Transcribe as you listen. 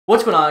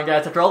What's going on,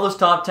 guys? After all those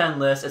top 10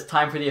 lists, it's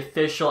time for the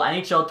official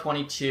NHL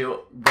 22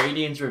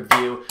 ratings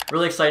review.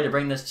 Really excited to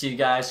bring this to you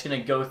guys. Just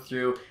going to go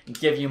through and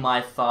give you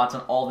my thoughts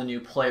on all the new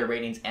player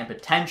ratings and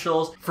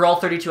potentials for all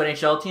 32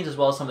 NHL teams, as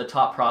well as some of the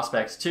top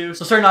prospects too.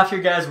 So starting off here,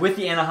 guys, with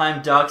the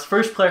Anaheim Ducks.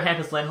 First player,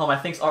 Hampus Lindholm, I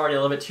think is already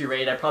a little bit too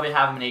rated. I probably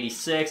have him an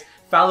 86.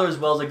 Fowler as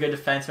well is a good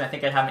defenseman. I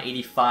think I'd have an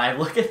 85.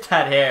 Look at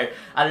that hair.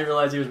 I didn't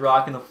realize he was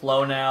rocking the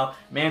flow now.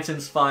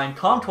 Manson's fine.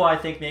 Comtois, I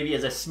think, maybe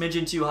is a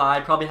smidgen too high.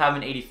 I'd probably have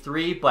him an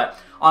 83, but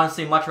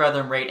honestly, much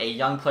rather than rate a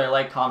young player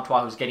like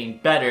Comtois who's getting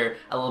better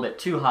a little bit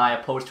too high,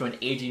 opposed to an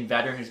aging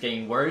veteran who's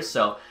getting worse.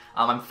 So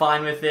I'm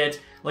fine with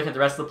it. Look at the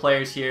rest of the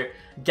players here.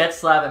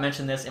 Getzlaf, I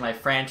mentioned this in my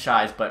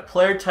franchise, but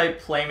player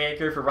type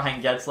playmaker for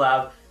Ryan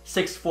Getzlaf,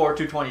 6'4",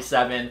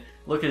 227.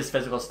 Look at his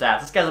physical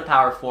stats. This guy's a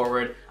power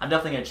forward. I'm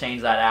definitely going to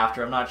change that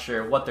after. I'm not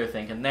sure what they're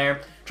thinking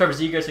there. Trevor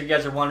Zegras, if you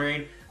guys are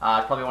wondering,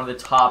 probably one of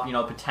the top,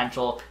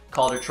 potential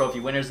Calder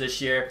Trophy winners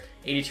this year.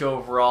 82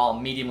 overall,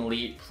 medium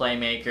elite,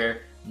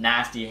 playmaker,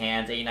 nasty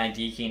hands, 89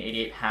 DK and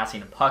 88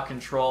 passing and puck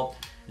control.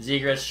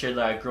 Zegras should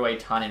grow a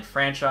ton in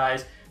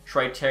franchise.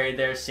 Troy Terry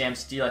there, Sam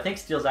Steele. I think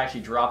Steele's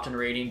actually dropped in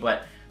rating,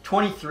 but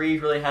 23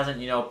 really hasn't,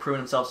 proven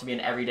himself to be an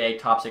everyday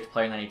top 6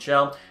 player in the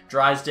NHL.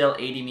 Drysdale,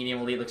 80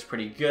 medium elite, looks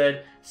pretty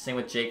good. Same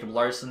with Jacob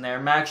Larson there.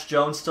 Max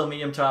Jones, still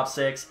medium top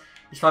 6.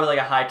 He's probably like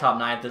a high top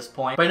 9 at this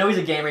point. But I know he's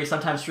a gamer. He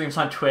sometimes streams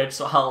on Twitch,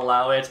 so I'll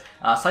allow it.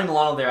 Sonny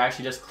Milano there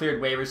actually just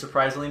cleared waivers,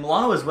 surprisingly.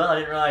 Milano as well, I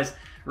didn't realize.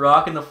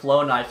 Rocking the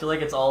flow now. I feel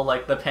like it's all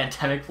like the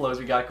pandemic flows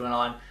we got going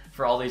on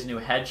for all these new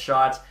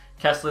headshots.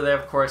 Kessler there,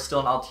 of course,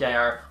 still an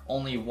LTIR,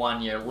 only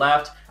 1 year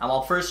left.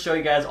 I'll first show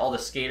you guys all the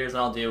skaters,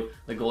 and I'll do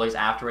the goalies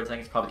afterwards. I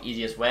think it's probably the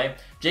easiest way.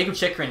 Jacob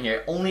Chychrun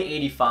here, only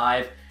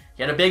 85.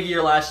 He had a big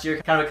year last year,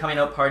 kind of a coming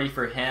out party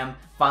for him.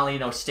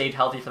 Finally, stayed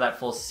healthy for that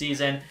full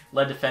season.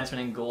 Led defenseman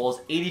in goals,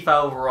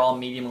 85 overall,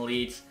 medium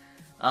elite.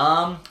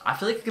 I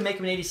feel like you could make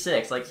him an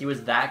 86. Like, he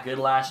was that good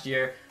last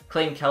year.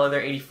 Clayton Keller there,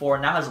 84.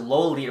 Now has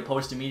low elite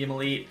opposed to medium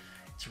elite.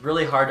 It's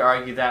really hard to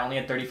argue that. Only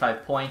had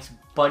 35 points.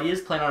 But he is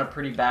playing on a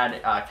pretty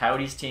bad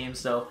Coyotes team,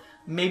 so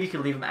maybe you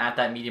could leave him at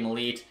that medium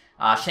elite.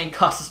 Shane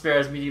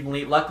Gostisbehere medium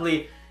elite.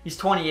 Luckily, he's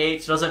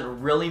 28, so it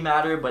doesn't really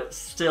matter, but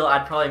still,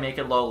 I'd probably make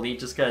it low elite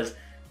just because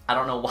I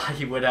don't know why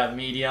he would have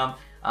medium.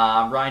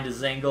 Ryan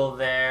DeZingle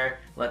there.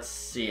 Let's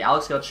see.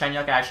 Alex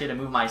Galchenyuk, I actually had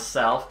to move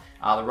myself.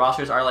 The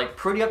rosters are like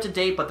pretty up to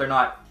date, but they're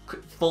not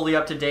fully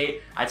up to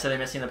date. I'd say they're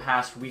missing the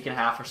past week and a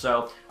half or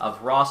so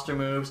of roster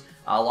moves.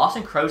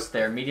 Lawson Crouse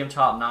there, medium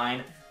top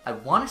 9. I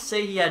want to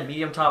say he had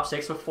medium top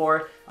 6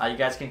 before. You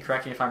guys can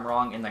correct me if I'm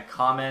wrong in the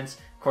comments.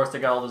 Of course, they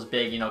got all those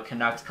big,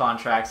 Canucks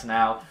contracts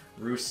now.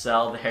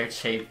 Roussel there,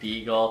 Jay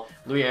Beagle.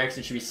 Louis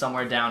Eriksson should be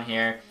somewhere down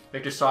here.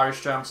 Victor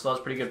Soderstrom still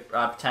has pretty good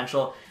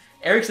potential.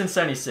 Eriksson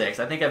 76,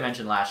 I think I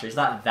mentioned last year. He's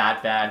not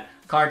that bad.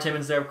 Connor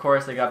Timmins there, of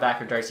course. They got back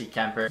for Darcy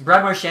Kemper.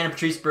 Brad Marchand and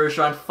Patrice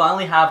Bergeron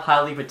finally have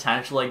high elite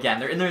potential again.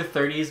 They're in their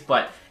 30s,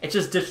 but it's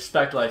just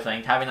disrespectful, I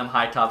think, having them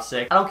high top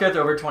 6. I don't care if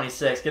they're over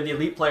 26. Give the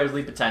elite players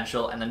elite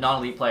potential, and the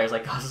non-elite players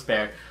like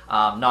Gostisbehere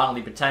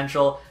non-elite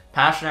potential.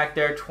 Pastrnak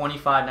there,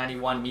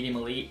 25-91 medium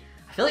elite.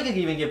 I feel like I could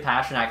even give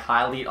Pastrnak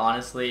high elite,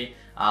 honestly.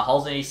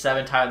 Hall's an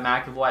 87, tied with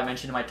McAvoy. I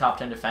mentioned in my top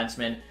 10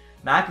 defensemen.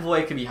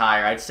 McAvoy could be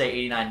higher. I'd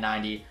say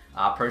 89-90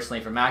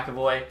 personally for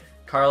McAvoy.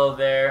 Carlo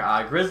there.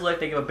 Grizzlick,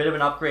 they give a bit of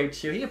an upgrade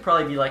too. He could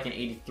probably be like an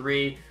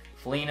 83.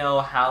 Foligno,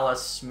 Halas,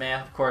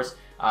 Smith, of course.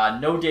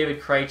 No David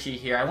Krejci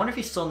here. I wonder if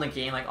he's still in the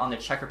game, like on the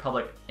Czech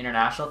Republic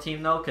international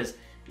team though, because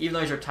even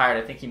though he's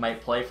retired, I think he might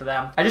play for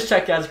them. I just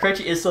checked, guys.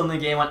 Krejci is still in the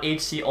game on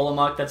HC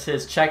Olomouc. That's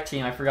his Czech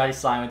team. I forgot he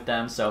signed with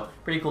them, so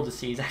pretty cool to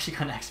see. He's actually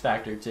got an X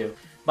Factor too.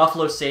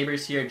 Buffalo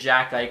Sabres here.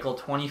 Jack Eichel,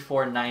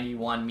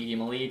 24-91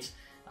 medium elite.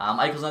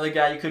 Eichel's another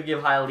guy you could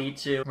give high elite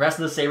to. The rest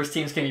of the Sabres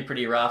teams can be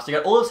pretty rough. So you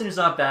got Olofsson, who's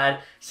not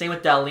bad. Same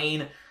with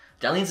Dahlin.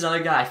 Dahlin's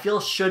another guy I feel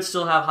should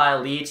still have high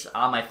elite.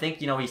 I think,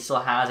 he still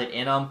has it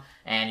in him.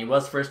 And he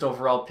was first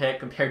overall pick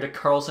compared to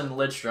Karlsson and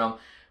Lidstrom.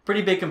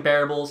 Pretty big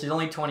comparables. He's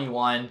only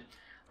 21.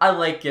 I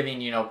like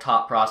giving,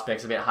 top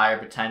prospects a bit higher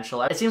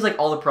potential. It seems like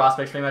all the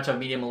prospects pretty much have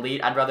medium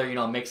elite. I'd rather,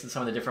 mix in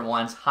some of the different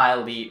ones. High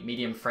elite,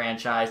 medium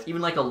franchise, even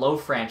like a low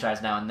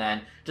franchise now and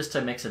then, just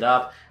to mix it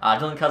up.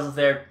 Dylan Cousins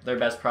there, their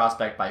best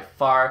prospect by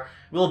far.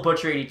 Will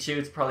Butcher, 82,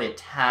 it's probably a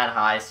tad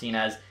high, seen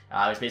as it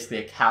was basically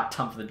a cap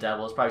dump for the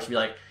Devils. Probably should be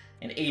like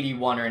an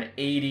 81 or an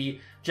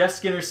 80. Jeff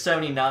Skinner,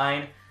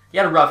 79. He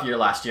had a rough year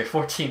last year,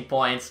 14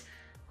 points.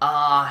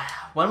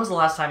 When was the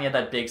last time he had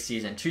that big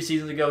season? 2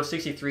 seasons ago,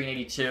 63 and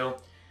 82.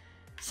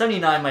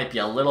 79 might be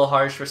a little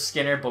harsh for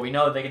Skinner, but we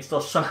know they can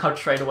still somehow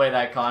trade away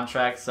that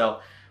contract, so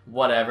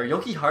whatever.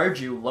 Yoki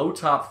Harju, low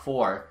top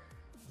 4.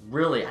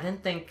 Really, I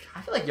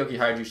feel like Yoki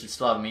Harju should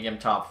still have a medium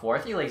top 4. I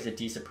think he's a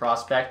decent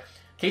prospect.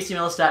 Casey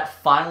Middlestat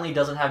finally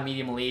doesn't have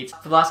medium elite.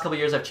 For the last couple of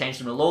years, I've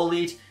changed him to low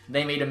elite.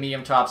 They made a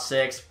medium top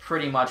 6.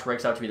 Pretty much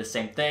works out to be the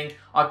same thing.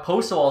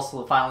 Okposo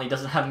also finally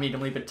doesn't have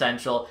medium elite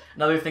potential.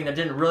 Another thing that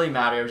didn't really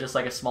matter. It was just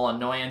like a small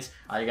annoyance.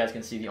 You guys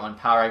can see the on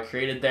power I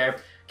created there.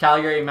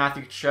 Calgary,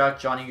 Matthew Tkachuk,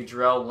 Johnny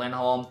Gaudreau,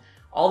 Lindholm.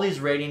 All these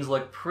ratings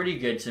look pretty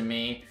good to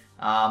me.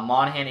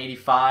 Monahan,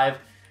 85.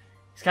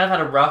 He's kind of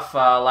had a rough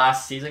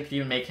last season. Could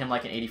even make him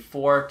like an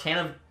 84.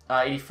 Tanev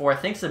 84, I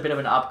think, is a bit of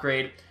an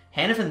upgrade.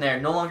 Hanifin there,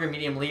 no longer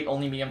medium elite,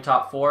 only medium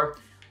top 4.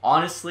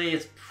 Honestly,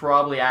 it's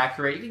probably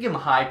accurate. You could give him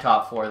high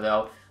top 4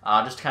 though,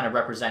 just to kind of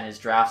represent his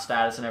draft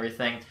status and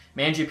everything.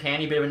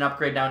 Mangiapane, bit of an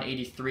upgrade down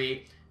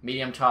 83.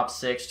 Medium top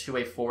 6,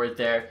 two-way forward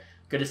there.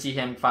 Good to see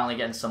him finally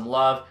getting some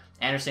love.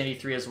 Anderson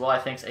 83 as well, I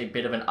think, is a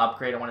bit of an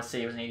upgrade. I want to say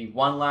he was an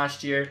 81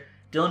 last year.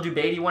 Dylan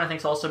Dubé 81, I think,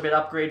 is also a bit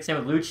upgrade.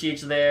 Same with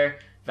Lucic there.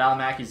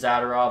 Valimaki,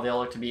 Zadorov, they all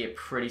look to be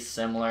pretty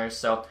similar.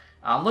 So,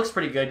 looks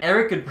pretty good.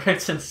 Eric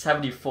Goodbranson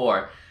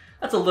 74.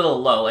 That's a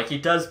little low. Like, he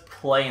does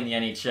play in the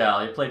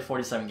NHL. He played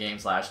 47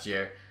 games last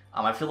year.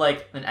 I feel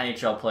like an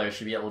NHL player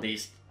should be at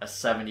least a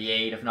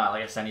 78, if not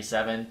like a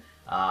 77.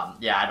 Yeah,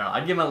 I don't know.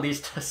 I'd give him at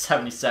least a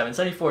 77.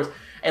 74 is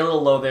a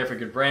little low there for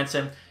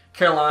Goodbranson.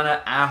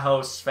 Carolina,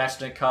 Aho,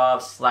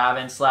 Svechnikov,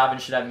 Slavin. Slavin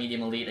should have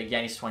medium elite.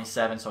 Again, he's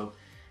 27, so it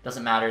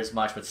doesn't matter as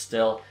much, but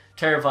still.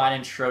 Teravainen,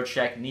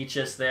 Trocheck,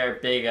 Nietzsche's there.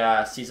 Big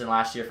season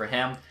last year for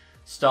him.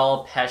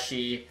 Stahl,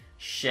 Pesci,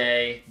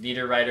 Shea,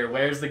 Niederreiter.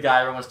 Where's the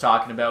guy everyone's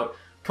talking about?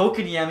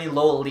 Kokaniemi,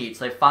 low elite.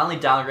 So they finally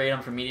downgraded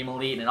him from medium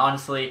elite, and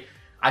honestly,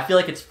 I feel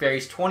like it's fair.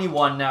 He's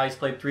 21 now. He's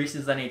played 3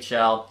 seasons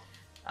NHL.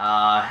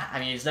 I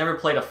mean, he's never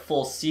played a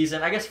full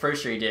season. I guess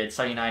first year he did.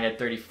 79 at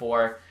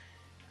 34.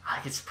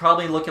 It's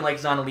probably looking like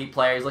he's not an elite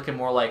player. He's looking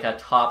more like a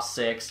top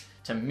 6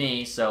 to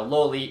me. So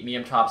low elite,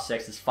 medium top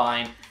 6 is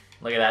fine.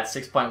 Look at that,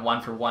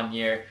 6.1 for 1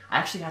 year. I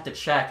actually have to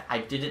check. I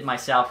did it in my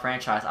Sal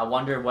franchise. I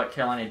wonder what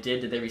Carolina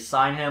did. Did they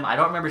re-sign him? I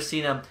don't remember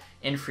seeing him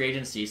in free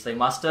agency, so they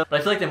must have. But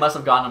I feel like they must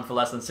have gotten him for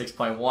less than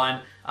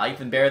 6.1.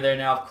 Ethan Bear there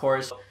now, of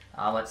course.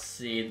 Let's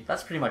see.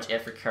 That's pretty much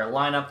it for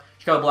Carolina.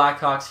 Chicago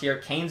Blackhawks here.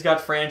 Kane's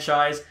got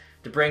franchise.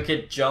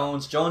 DeBrincat,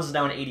 Jones. Jones is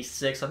now an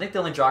 86. I think they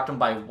only dropped him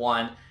by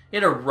 1. He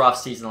had a rough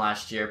season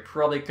last year.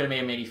 Probably could have made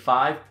him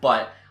 85,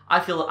 but I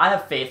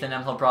have faith in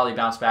him. He'll probably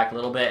bounce back a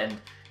little bit, and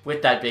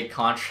with that big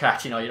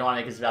contract, you don't want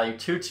to make his value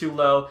too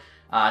low.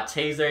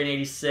 Tays there in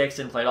 86,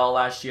 didn't play at all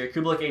last year.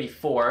 Kubalik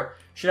 84,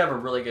 should have a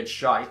really good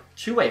shot.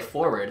 Two-way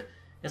forward.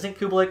 Isn't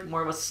Kubalik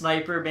more of a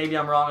sniper? Maybe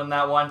I'm wrong on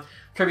that one.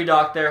 Kirby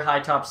Doc there, high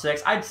top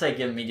 6. I'd say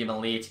give him medium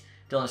elite.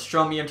 Dylan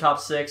Strome, medium top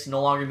 6,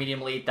 no longer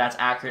medium elite. That's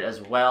accurate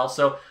as well.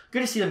 So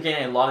good to see them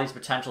getting a lot of these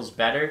potentials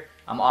better.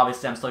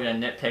 Obviously, I'm still going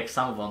to nitpick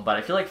some of them, but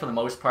I feel like for the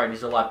most part,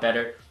 these are a lot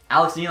better.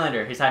 Alex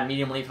Nylander, he's had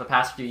medium elite for the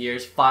past few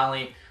years.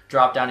 Finally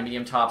dropped down to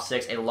medium top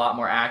 6, a lot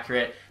more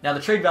accurate. Now, the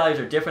trade values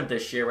are different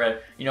this year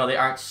where, they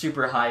aren't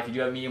super high if you do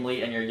have medium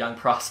elite and you're a young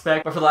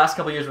prospect. But for the last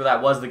couple of years where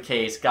that was the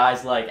case,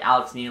 guys like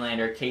Alex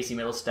Nylander, Casey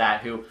Middlestat,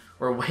 who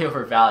were way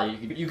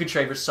overvalued. You could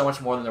trade for so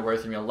much more than they're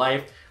worth in real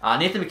life.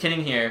 Nathan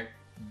MacKinnon here,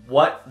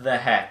 what the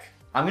heck?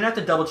 I'm going to have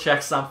to double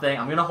check something.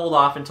 I'm going to hold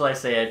off until I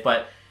say it,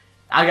 but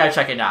I got to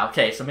check it now.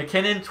 Okay, so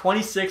MacKinnon,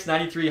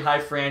 26.93 high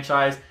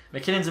franchise.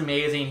 MacKinnon's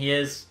amazing. He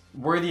is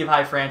worthy of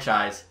high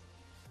franchise.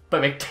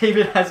 But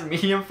McDavid has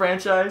medium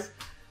franchise?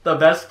 The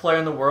best player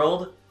in the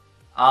world?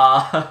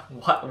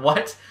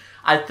 What?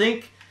 I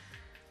think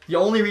the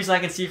only reason I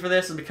can see for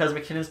this is because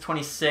McKinnon's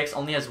 26,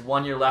 only has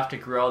 1 year left to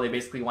grow. They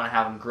basically want to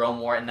have him grow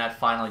more in that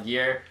final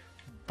year.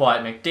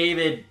 But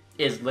McDavid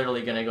is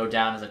literally going to go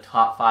down as a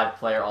top 5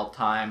 player all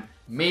time.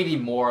 Maybe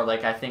more.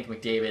 Like, I think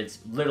McDavid's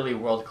literally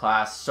world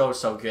class. So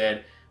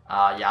good.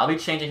 Yeah, I'll be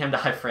changing him to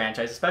high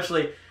franchise,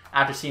 especially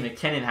after seeing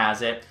McKinnon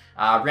has it.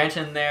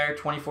 Rantanen there,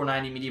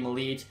 24.90 medium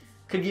elite.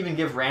 Could even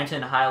give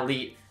Rantanen high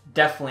elite.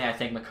 Definitely, I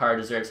think Makar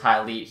deserves high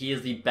elite. He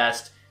is the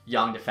best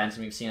young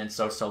defenseman we've seen in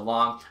so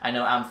long. I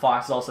know Adam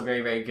Fox is also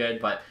very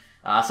good, but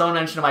someone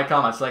mentioned in my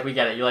comments, like, we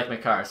get it, you like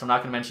Makar, so I'm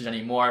not going to mention it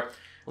anymore.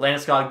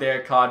 Landeskog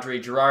there,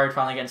 Kadri, Gerard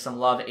finally getting some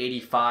love,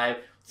 85.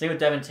 Same with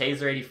Devin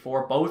Taser,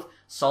 84. Both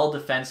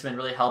solid defensemen,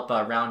 really help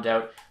round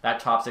out that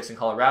top 6 in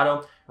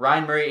Colorado.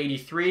 Ryan Murray,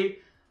 83.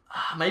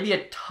 Maybe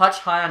a touch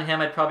high on him.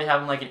 I'd probably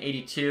have him like an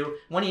 82.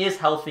 When he is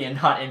healthy and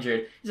not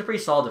injured, he's a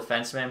pretty solid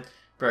defenseman.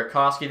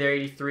 Burakovsky there,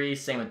 83.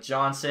 Same with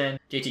Johnson.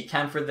 JT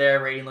Kempfer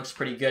there, rating looks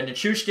pretty good.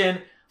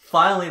 Nichushkin,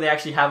 finally they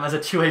actually have him as a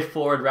two-way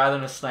forward rather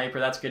than a sniper.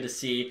 That's good to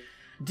see.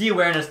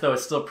 D-awareness, though,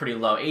 is still pretty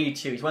low.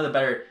 82. He's one of the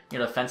better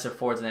defensive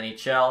forwards in the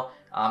NHL.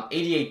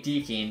 88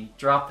 Deakin,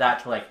 drop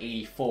that to like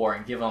 84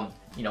 and give him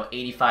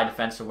 85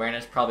 defensive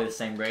awareness. Probably the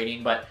same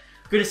rating, but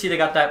good to see they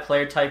got that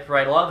player type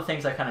right. A lot of the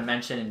things I kind of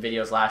mentioned in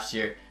videos last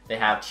year, they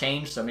have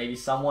changed, so maybe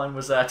someone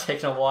was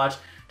taking a watch.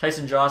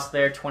 Tyson Jost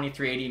there,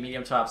 2380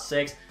 medium top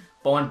 6.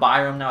 Bowen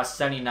Byram now at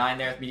 79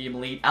 there with medium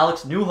elite.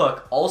 Alex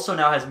Newhook also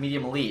now has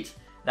medium elite.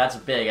 That's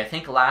big. I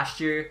think last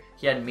year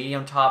he had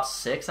medium top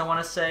 6, I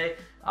want to say.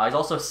 He's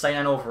also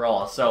 79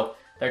 overall. So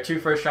their 2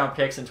 first-round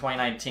picks in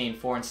 2019,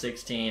 4 and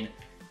 16.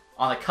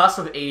 On the cusp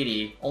of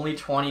 80, only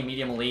 20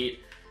 medium elite.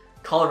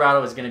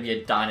 Colorado is going to be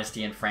a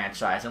dynasty in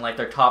franchise. And like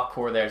their top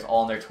core there is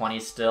all in their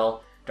 20s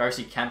still.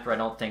 Darcy Kemper I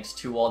don't think is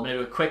too old. I'm going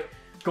to do a quick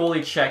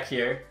goalie check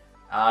here.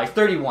 He's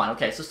 31.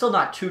 Okay, so still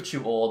not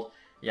too old.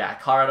 Yeah,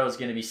 Colorado is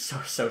going to be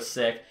so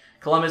sick.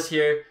 Columbus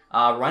here.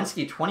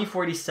 Runsky,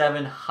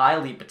 2047, high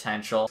elite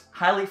potential.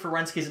 High elite for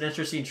Runsky is an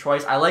interesting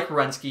choice. I like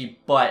Runsky,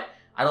 but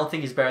I don't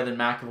think he's better than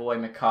McAvoy,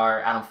 Makar,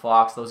 Adam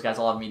Fox. Those guys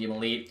all have medium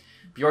elite.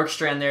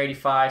 Bjorkstrand there,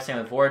 85. Same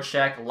with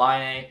Voracek.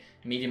 Line,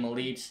 medium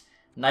elite.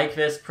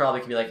 Nyquist probably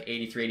could be like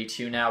 83,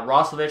 82 now.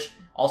 Roslovic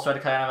also had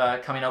a kind of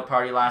a coming out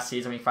party last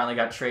season when he finally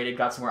got traded,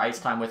 got some more ice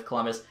time with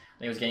Columbus. I think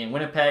he was getting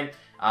Winnipeg.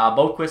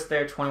 Boquist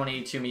there, 21,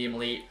 82 medium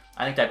elite.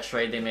 I think that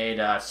trade they made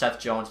Seth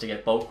Jones to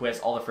get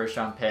Boquist, all the first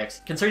round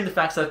picks. Considering the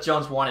fact Seth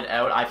Jones wanted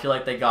out, I feel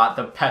like they got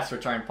the best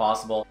return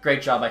possible.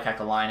 Great job by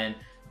Kekalainen.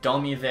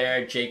 Domi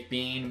there, Jake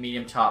Bean,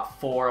 medium top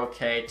 4,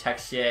 okay.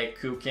 Texier,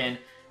 Kukin,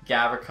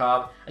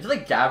 Gavrikov. I feel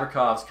like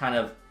Gavrikov's kind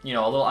of, a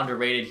little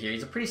underrated here.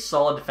 He's a pretty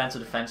solid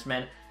defensive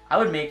defenseman. I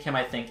would make him,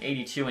 I think,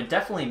 82 and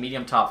definitely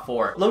medium top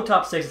 4. Low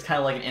top 6 is kind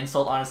of like an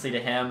insult, honestly, to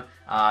him.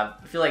 I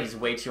feel like he's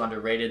way too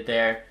underrated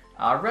there.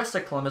 Rest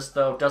of Columbus,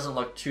 though, doesn't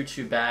look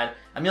too bad.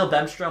 Emil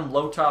Bemstrom,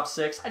 low top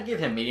 6. I'd give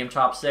him medium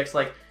top 6.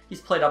 Like,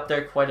 he's played up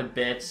there quite a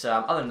bit.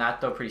 Other than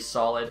that, though, pretty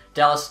solid.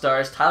 Dallas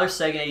Stars, Tyler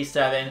Seguin,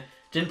 87.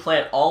 Didn't play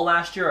at all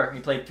last year, or he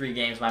played 3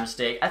 games, my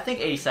mistake. I think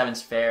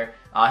 87's fair.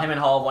 Him and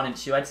Hall, 1 and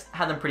 2. I'd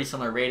have them pretty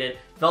similar rated.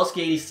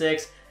 Velski,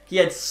 86. He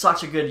had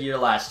such a good year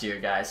last year,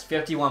 guys.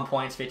 51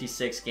 points,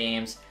 56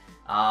 games.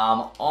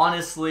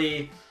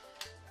 Honestly,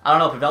 I don't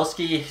know.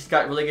 Pavelski, he's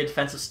got really good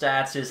defensive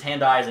stats. His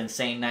hand-eye is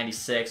insane,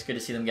 96. Good to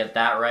see them get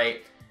that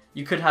right.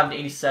 You could have an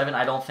 87.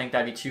 I don't think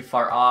that'd be too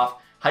far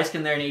off.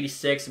 Heiskin there, an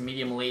 86.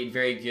 Medium elite,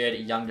 very good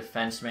young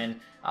defenseman.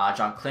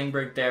 John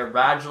Klingberg there.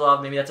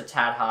 Radulov, maybe that's a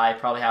tad high.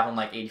 Probably have him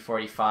like 84,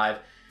 85.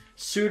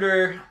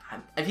 Suter,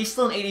 if he's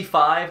still an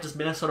 85, does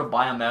Minnesota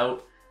buy him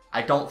out?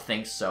 I don't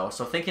think so.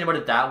 So thinking about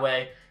it that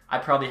way,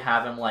 I'd probably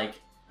have him like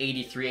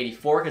 83,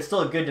 84, because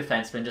still a good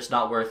defenseman, just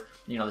not worth,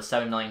 the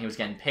 $7 million he was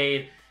getting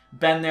paid.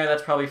 Ben there,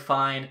 that's probably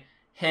fine.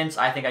 Hintz,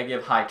 I think I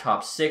give high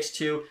top 6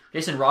 to.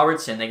 Jason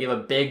Robertson, they give a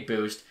big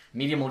boost.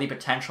 Medium elite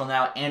potential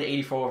now, and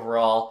 84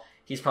 overall.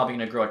 He's probably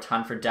going to grow a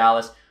ton for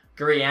Dallas.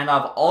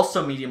 Gurianov,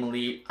 also medium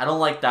elite. I don't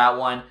like that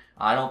one.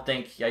 I don't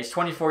think, he's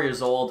 24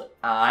 years old.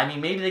 I mean,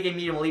 maybe they gave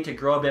medium elite to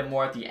grow a bit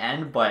more at the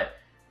end, but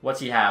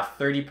what's he have?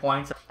 30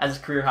 points as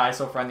his career high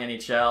so far in the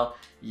NHL.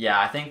 Yeah,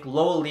 I think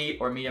low elite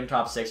or medium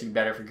top 6 would be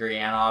better for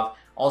Gurianov.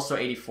 Also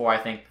 84, I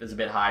think, is a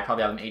bit high.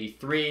 Probably have him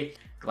 83.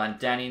 Glenn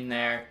Denning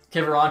there.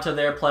 Kiviranta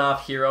there, playoff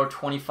hero,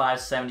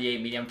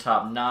 25-78, medium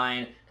top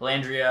 9.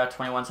 Delandria,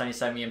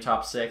 21-77, medium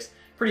top 6.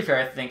 Pretty fair,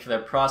 I think, for their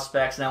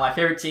prospects. Now, my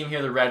favorite team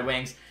here, the Red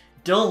Wings.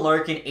 Dylan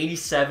Larkin,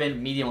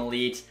 87, medium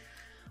elite.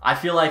 I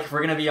feel like, if we're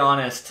going to be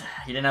honest,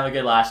 he didn't have a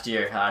good last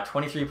year.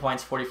 23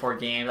 points, 44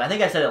 games. I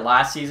think I said it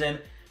last season,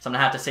 so I'm going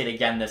to have to say it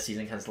again this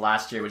season because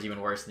last year was even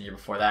worse than the year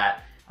before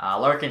that.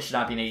 Larkin should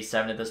not be an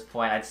 87 at this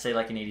point. I'd say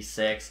like an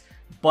 86.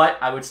 But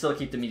I would still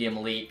keep the medium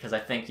elite because I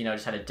think,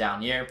 just had a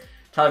down year.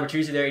 Tyler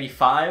Bertuzzi there,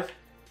 85.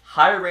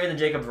 Higher rated than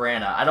Jacob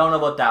Vrana. I don't know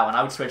about that one.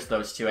 I would switch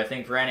those two. I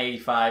think Vrana,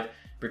 85.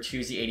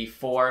 Bertuzzi,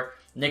 84.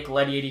 Nick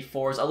Leddy,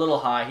 84 is a little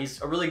high.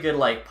 He's a really good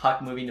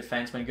puck-moving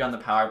defenseman, good on the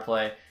power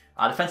play.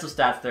 Defensive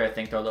stats there, I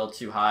think, they're a little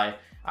too high.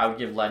 I would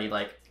give Leddy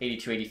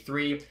 82,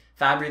 83.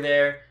 Fabry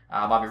there.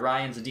 Bobby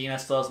Ryan, Zadina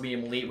still has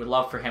medium elite. Would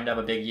love for him to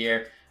have a big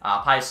year.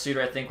 Pius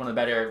Suter, I think, one of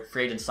the better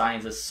free agent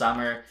signings this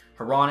summer.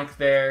 Hronik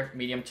there,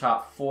 medium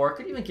top 4.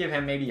 Could even give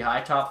him maybe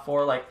high top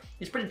 4.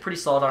 He's pretty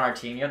solid on our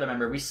team. You have to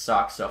remember, we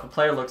suck, so if a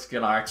player looks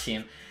good on our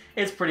team,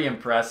 it's pretty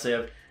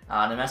impressive.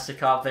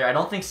 Nemestikov there. I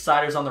don't think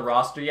Sider's on the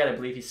roster yet. I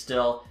believe he's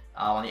still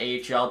on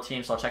the AHL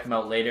team, so I'll check him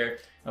out later.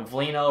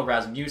 Vlino,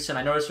 Rasmussen.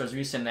 I noticed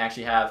Rasmussen, they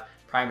actually have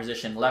prime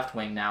position left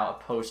wing now,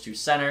 opposed to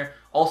center.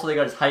 Also, they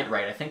got his height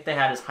right. I think they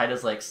had his height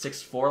as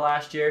 6'4"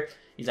 last year.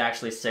 He's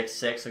actually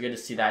 6'6", so good to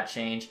see that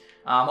change.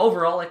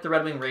 Overall, the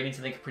Red Wing ratings,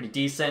 I think, are pretty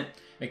decent.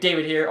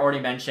 McDavid here, already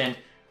mentioned.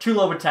 Too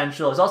low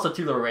potential. He's also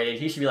too low rated.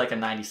 He should be a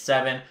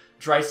 97.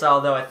 Drysdale,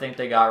 though, I think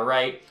they got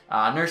right.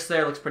 Nurse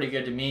there looks pretty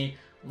good to me.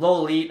 Low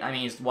elite, I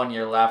mean, he's 1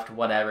 year left,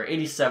 whatever.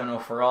 87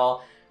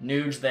 overall.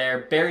 Nuge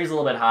there. Barry's a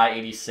little bit high,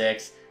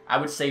 86. I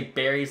would say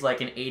Barry's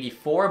an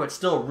 84, but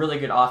still really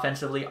good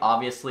offensively.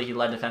 Obviously, he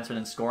led defenseman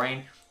in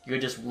scoring. You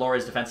could just lower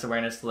his defensive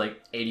awareness to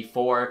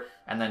 84,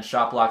 and then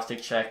shot block,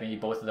 stick check, maybe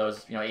both of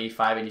those,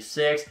 85,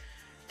 86.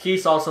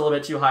 Keith's also a little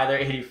bit too high there,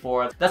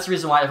 84. That's the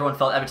reason why everyone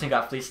felt Edmonton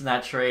got fleeced in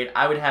that trade.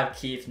 I would have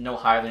Keith no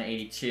higher than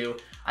 82.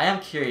 I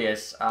am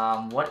curious,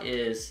 what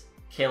is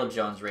Caleb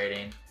Jones'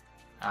 rating?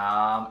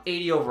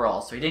 80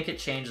 overall, so he didn't get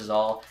changed at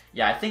all.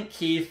 Yeah, I think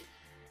Keith,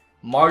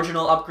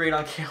 marginal upgrade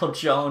on Caleb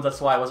Jones.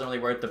 That's why it wasn't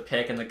really worth the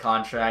pick in the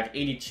contract.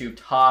 82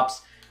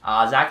 tops.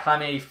 Zach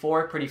Hyman,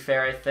 84, pretty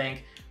fair, I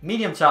think.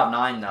 Medium top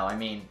 9, though. I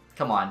mean,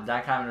 come on.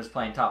 Zach Hyman was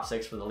playing top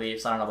 6 for the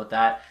Leafs. I don't know about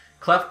that.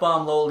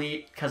 Clefbaum, low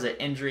elite because of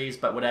injuries,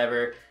 but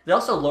whatever. They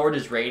also lowered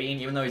his rating,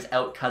 even though he's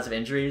out because of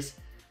injuries.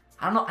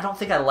 I don't know. I don't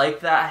think I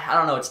like that. I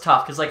don't know. It's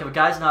tough because if a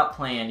guy's not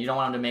playing, you don't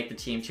want him to make the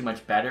team too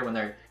much better when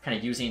they're kind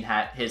of using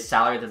his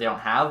salary that they don't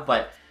have.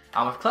 But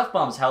if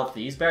Clefbaum's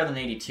healthy, he's better than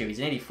 82. He's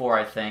an 84,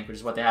 I think, which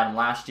is what they had him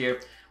last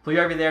year.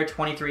 Puljujarvi there,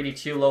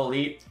 23-82, low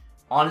elite.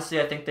 Honestly,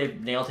 I think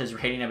they've nailed his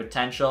rating and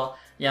potential.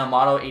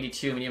 Yamamoto,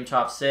 82, medium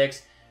top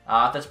 6.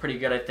 That's pretty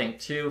good, I think,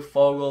 too.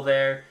 Fogle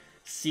there.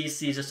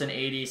 CC's just an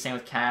 80. Same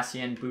with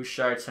Cassian.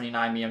 Bouchard,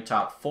 79, medium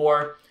top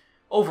 4.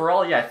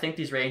 Overall, yeah, I think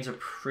these ratings are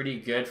pretty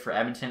good for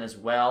Edmonton as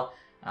well.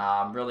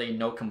 Really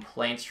no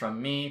complaints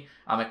from me.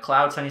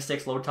 McLeod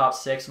 76, low top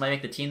 6. Might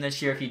make the team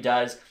this year. If he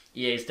does,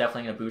 EA is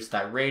definitely going to boost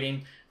that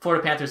rating.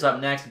 Florida Panthers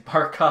up next.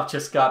 Barkov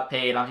just got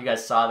paid. I don't know if you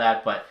guys saw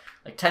that, but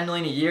like $10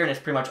 million a year, and it's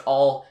pretty much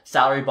all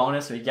salary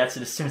bonus, so he gets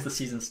it as soon as the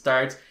season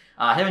starts.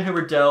 Him and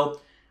Huberdeau,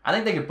 I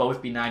think they could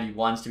both be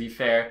 91s, to be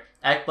fair.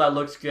 Ekblad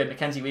looks good.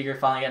 Mackenzie Weegar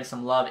finally getting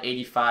some love.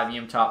 85,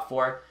 medium top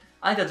 4.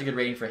 I think that's a good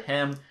rating for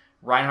him.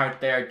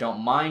 Reinhardt there, don't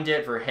mind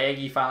it.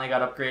 Verhaeghe finally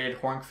got upgraded.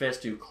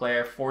 Hornqvist,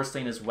 Duclair,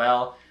 Forsling as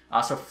well.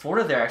 So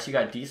Florida there actually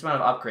got a decent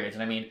amount of upgrades.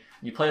 And I mean, when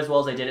you play as well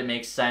as they did, it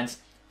makes sense.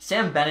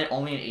 Sam Bennett,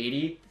 only an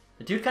 80.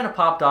 The dude kind of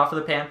popped off for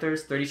the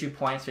Panthers. 32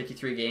 points,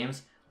 53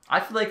 games. I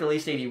feel like at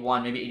least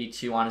 81, maybe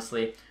 82,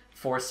 honestly,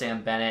 for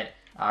Sam Bennett.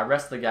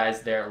 Rest of the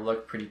guys there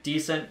look pretty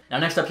decent. Now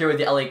next up here with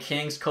the LA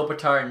Kings,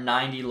 Kopitar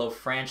 90 low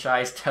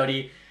franchise,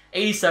 Doughty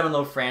 87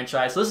 low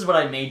franchise. So this is what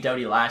I made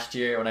Doughty last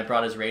year when I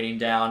brought his rating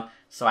down.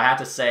 So I have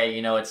to say,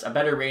 you know, it's a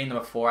better rating than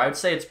before. I would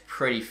say it's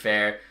pretty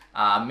fair.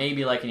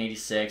 Maybe like an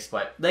 86,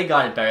 but they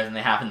got it better than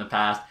they have in the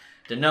past.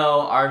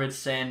 Deneau,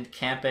 Arvidsson,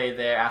 Campe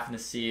there,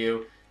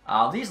 Athanasiou.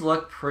 These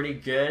look pretty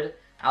good.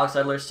 Alex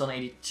Edler's still an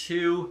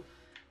 82.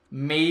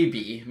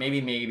 Maybe.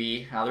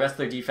 The rest of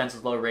their defense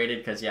is low rated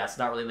because, yeah, it's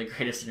not really the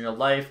greatest in real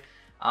life.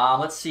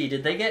 Let's see.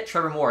 Did they get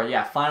Trevor Moore?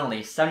 Yeah,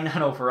 finally.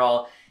 79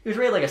 overall. He was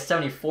rated like a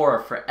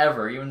 74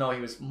 forever, even though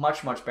he was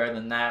much, much better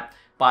than that.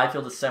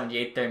 Byfield is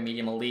 78 there,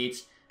 medium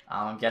elite.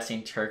 I'm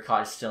guessing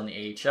Turcotte is still in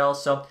the AHL,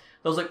 so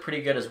those look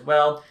pretty good as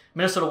well.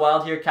 Minnesota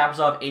Wild here.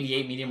 Kaprizov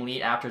 88, medium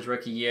elite after his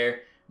rookie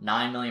year.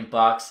 $9 million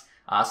bucks.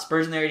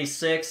 Spurgeon there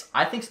 86.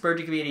 I think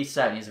Spurgeon could be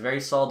 87. He's a very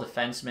solid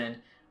defenseman.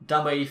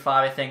 Dumbo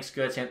 85, I think, is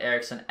good. Same with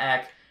Eriksson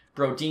Ek.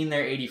 Brodin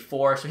there,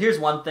 84. So here's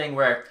one thing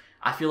where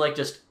I feel like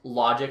just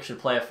logic should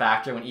play a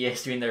factor when EA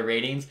is doing their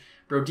ratings.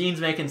 Brodin's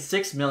making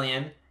 $6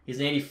 million. He's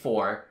an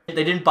 84.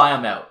 They didn't buy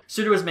him out.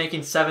 Suter was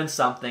making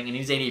 7-something, and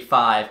he's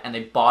 85, and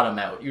they bought him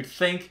out. You'd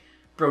think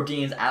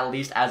Brodin's at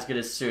least as good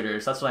as Suter,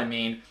 so that's what I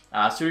mean.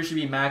 Suter should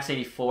be max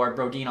 84.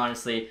 Brodin,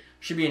 honestly,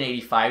 should be an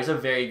 85. He's a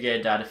very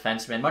good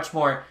defenseman. Much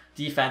more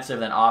defensive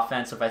than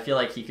offensive. I feel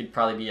like he could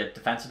probably be a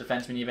defensive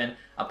defenseman even,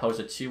 opposed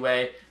to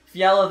two-way.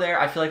 Fiala there,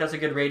 I feel like that's a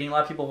good rating. A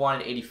lot of people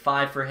wanted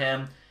 85 for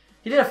him.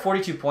 He did have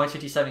 42 points,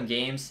 57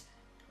 games.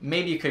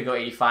 Maybe you could go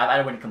 85.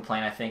 I wouldn't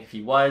complain, I think, if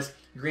he was.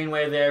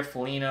 Greenway there,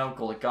 Foligno,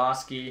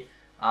 Goligoski.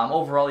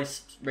 Overall,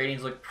 these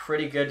ratings look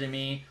pretty good to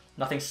me.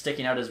 Nothing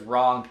sticking out as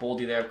wrong.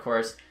 Boldy there, of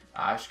course.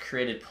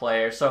 Created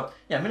player. So,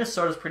 yeah,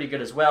 Minnesota's pretty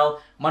good as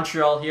well.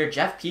 Montreal here,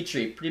 Jeff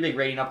Petrie. Pretty big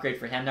rating upgrade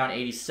for him, down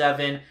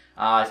 87. He's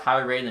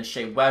higher rated than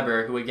Shea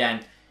Weber, who,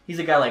 again, he's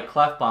a guy like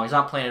Clefbaum. He's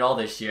not playing at all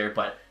this year,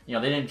 but, you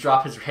know, they didn't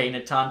drop his rating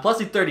a ton. Plus,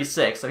 he's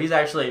 36, so he's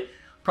actually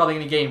probably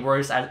going to be getting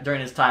worse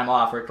during his time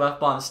off, where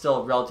Clefbaum is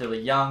still relatively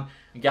young.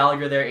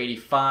 Gallagher there,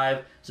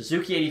 85.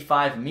 Suzuki,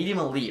 85. Medium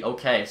elite.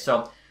 Okay,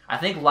 so I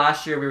think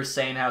last year we were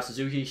saying how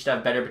Suzuki should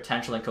have better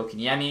potential than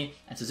Kokiniemi,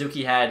 and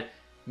Suzuki had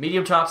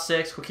medium top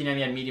 6, Kokiniemi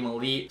had medium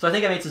elite. So I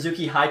think I made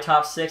Suzuki high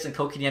top 6 and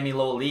Kokiniemi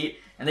low elite,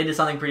 and they did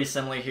something pretty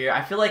similar here.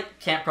 I feel like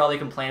can't probably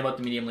complain about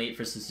the medium elite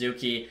for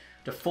Suzuki.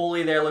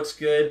 DeFoley there looks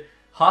good.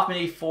 Hoffman,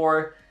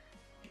 84.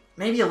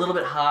 Maybe a little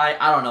bit high.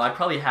 I don't know. I'd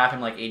probably have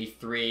him like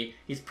 83.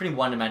 He's pretty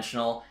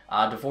one-dimensional.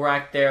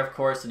 Dvorak there, of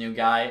course, the new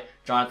guy.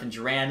 Jonathan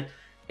Durand.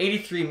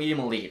 83 medium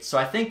elite. So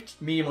I think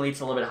medium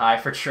elite's a little bit high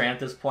for Durand at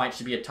this point.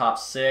 Should be a top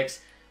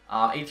 6.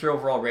 83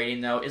 overall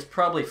rating, though, is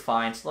probably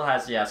fine. Still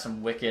has, yeah,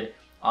 some wicked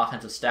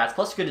offensive stats.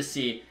 Plus, good to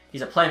see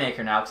he's a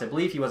playmaker now, because I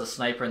believe he was a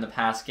sniper in the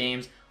past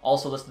games.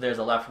 Also listed there as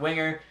a left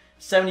winger.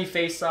 70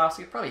 face-offs.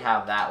 You could probably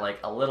have that like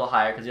a little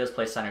higher, because he does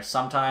play center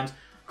sometimes.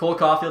 Cole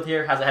Caulfield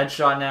here has a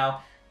headshot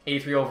now.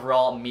 83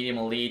 overall, medium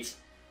elite.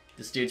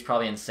 This dude's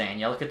probably insane.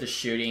 Yeah, look at the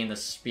shooting, the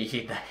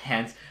speed, the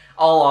hands.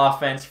 All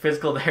offense.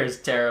 Physical there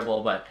is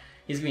terrible, but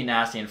he's going to be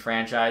nasty in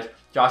franchise.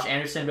 Josh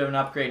Anderson, a bit of an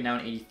upgrade, now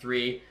an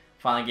 83.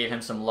 Finally gave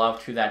him some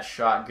love to that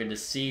shot. Good to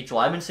see.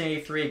 Joel Edmondson,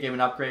 83, gave an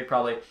upgrade.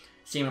 Probably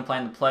see him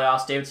playing the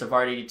playoffs. David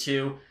Savard,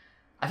 82.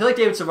 I feel like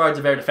David Savard's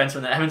a better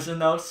defenseman than Edmondson,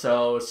 though,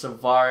 so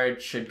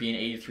Savard should be an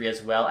 83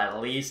 as well, at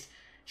least.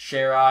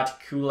 Sherratt,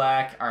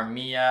 Kulak,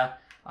 Armia.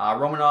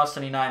 Romanov,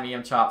 79,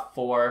 medium top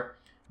 4.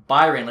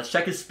 Byron, let's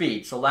check his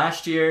speed. So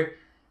last year,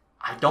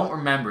 I don't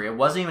remember. It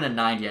wasn't even a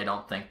 90, I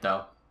don't think,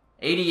 though.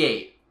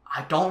 88.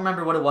 I don't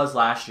remember what it was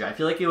last year. I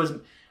feel like it was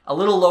a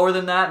little lower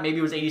than that. Maybe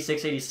it was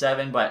 86,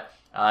 87, but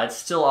it's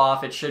still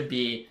off. It should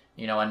be,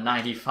 you know, a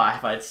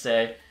 95, I'd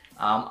say.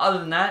 Other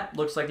than that,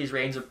 looks like these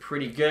ratings are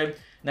pretty good.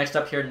 Next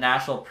up here,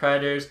 National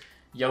Predators.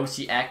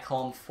 Yossi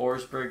Ekholm,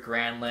 Forsberg,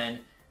 Granlund,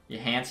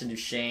 Johansson,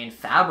 Duchesne,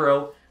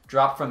 Fabro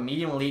dropped from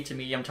medium elite to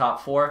medium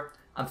top 4.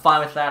 I'm fine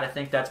with that. I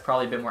think that's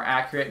probably a bit more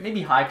accurate.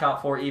 Maybe high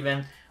top 4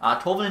 even.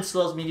 Tolvanen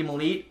still is medium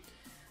elite.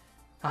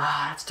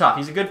 It's tough.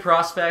 He's a good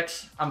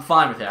prospect. I'm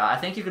fine with it. I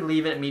think you could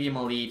leave it at medium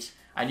elite.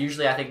 I'd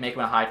usually, I think, make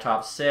him a high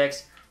top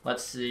 6.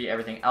 Let's see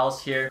everything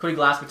else here. Cody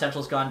Glass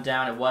potential's gone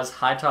down. It was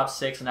high top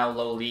 6 and now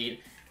low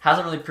elite.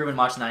 Hasn't really proven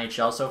much in the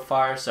NHL so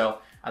far, so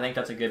I think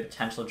that's a good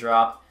potential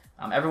drop.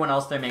 Everyone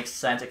else there makes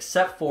sense,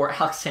 except for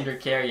Alexander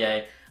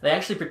Carrier. they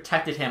actually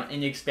protected him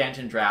in the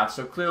expansion draft.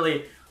 So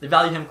clearly, they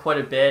value him quite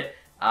a bit.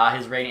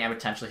 His rating and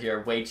potential here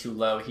are way too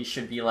low. He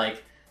should be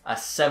like a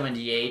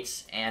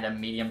 78 and a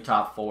medium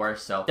top 4.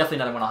 So definitely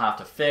another one I'll have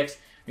to fix.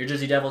 New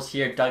Jersey Devils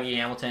here, Dougie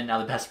Hamilton, now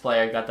the best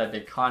player, got that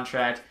big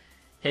contract.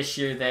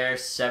 Hischier there,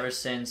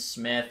 Severson,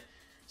 Smith.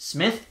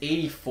 Smith,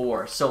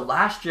 84. So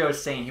last year I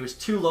was saying he was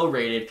too low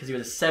rated because he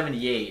was a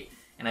 78.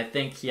 And I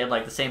think he had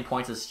like the same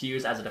points as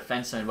Hughes as a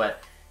defenseman.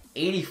 But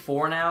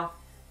 84 now,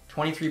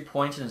 23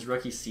 points in his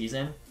rookie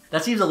season.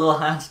 That seems a little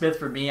high on Smith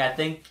for me. I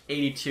think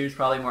 82 is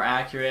probably more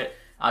accurate.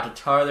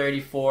 Tatar there,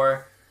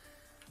 84.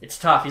 It's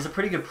tough. He's a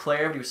pretty good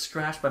player, but he was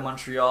scratched by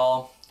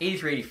Montreal.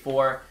 83,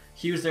 84.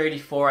 Hughes there,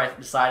 84. I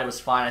decided it was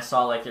fine. I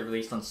saw like it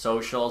released on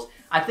socials.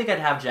 I think I'd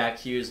have Jack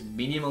Hughes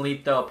medium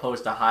elite though,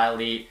 opposed to high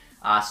elite.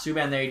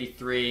 Subban there,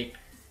 83.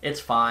 It's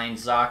fine.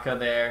 Zaka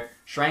there.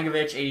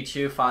 Shrangovich,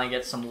 82. Finally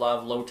gets some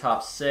love. Low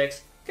top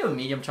 6. Give him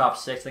medium top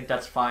 6. I think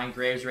that's fine.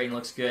 Graves rating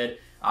looks good.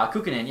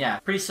 Kukanen, yeah.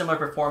 Pretty similar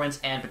performance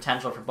and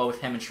potential for both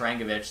him and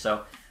Shrangovich.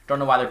 So don't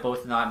know why they're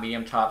both not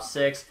medium top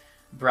 6.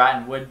 Bratt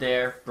and Wood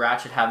there.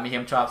 Bratt should have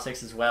medium top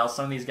 6 as well.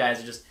 Some of these guys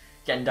are just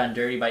getting done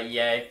dirty by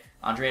EA.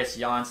 Andreas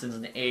Jansson's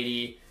an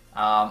 80.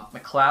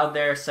 McLeod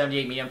there,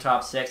 78 medium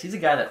top 6. He's a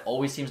guy that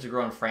always seems to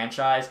grow in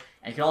franchise,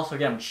 and you can also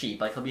get him cheap.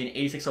 Like he'll be an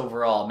 86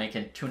 overall,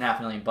 making $2.5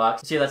 million.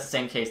 See, that's the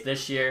same case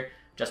this year.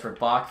 Jesper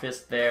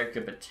Bachfist there,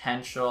 good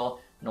potential.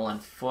 Nolan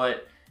Foote.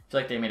 I feel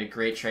like they made a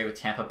great trade with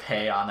Tampa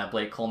Bay on that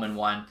Blake Coleman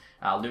one.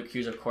 Luke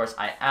Hughes, of course,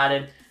 I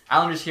added.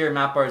 Islanders here,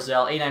 Matt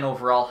Barzal, 89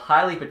 overall,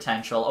 highly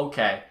potential.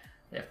 Okay.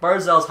 If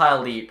Barzal's high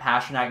elite,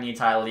 Pasternak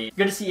needs high elite.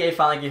 Good to see EA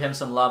finally give him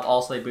some love.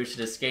 Also, they boosted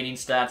his skating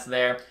stats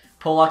there.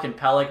 Pollock and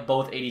Pellick,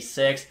 both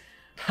 86.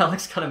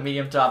 Pellick's got a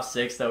medium top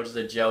 6, though, which is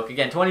a joke.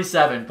 Again,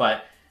 27,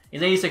 but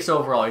he's 86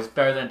 overall. He's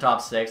better than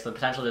top 6. The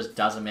potential just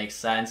doesn't make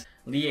sense.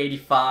 Lee,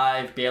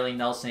 85. Bailey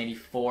Nelson,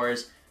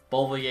 84s.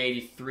 Bovely,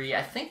 83.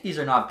 I think these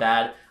are not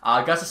bad.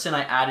 Gustafson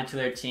I added to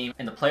their team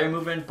in the player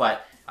movement,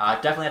 but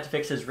definitely have to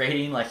fix his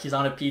rating. Like, he's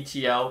on a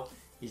PTO.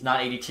 He's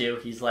not 82.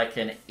 He's like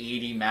an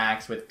 80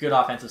 max with good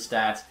offensive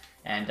stats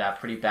and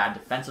pretty bad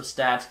defensive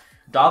stats.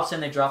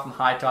 Dobson, they dropped from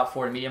high top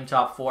 4 to medium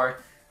top 4.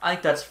 I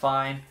think that's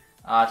fine.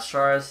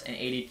 Chars, an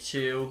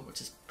 82,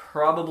 which is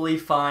probably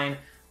fine.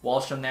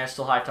 Wallstrom there,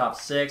 still high top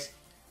 6.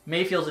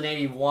 Mayfield's an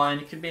 81.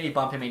 You could maybe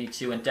bump him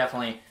 82 and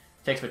definitely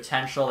fix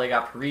potential. They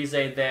got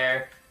Parise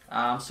there.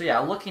 So yeah,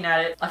 looking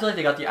at it, I feel like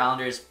they got the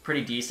Islanders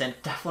pretty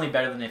decent. Definitely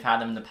better than they've had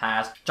them in the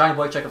past. Johnny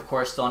Boychuk, of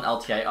course, still on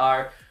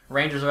LTIR.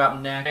 Rangers are up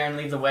next. Aaron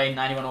leads the way,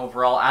 91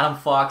 overall. Adam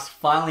Fox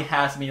finally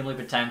has medium elite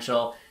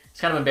potential.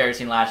 It's kind of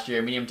embarrassing last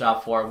year. Medium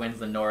top 4, wins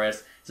the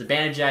Norris.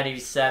 Zibanejad,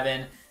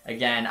 87.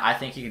 Again, I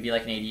think he could be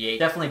like an 88.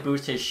 Definitely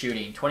boost his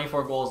shooting.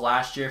 24 goals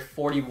last year,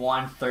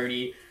 41,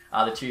 30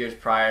 the 2 years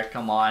prior.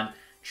 Come on.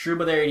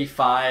 Trouba there,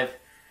 85.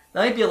 That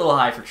might be a little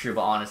high for Trouba,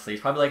 honestly.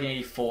 He's probably like an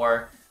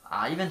 84.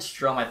 Even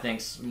Strome, I think,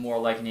 is more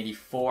like an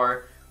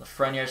 84.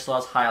 Lafreniere still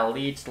has high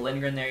elite.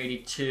 Lindgren there,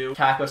 82.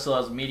 Kako still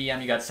has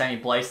medium. You got Sammy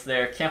Blythe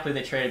there. Can't believe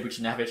they traded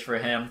Buchnevich for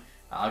him.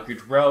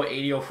 Goudreau,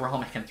 80 overall,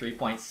 making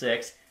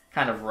 3.6.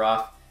 Kind of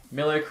rough.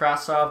 Miller,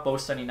 Krasov,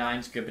 both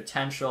 79s. Good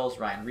potentials.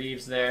 Ryan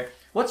Reeves there.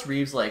 What's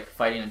Reeves like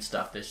fighting and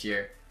stuff this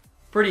year?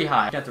 Pretty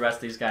high. Looking at the rest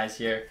of these guys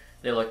here,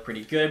 they look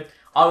pretty good.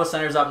 Ottawa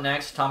Center's up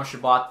next. Thomas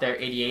Chabot there,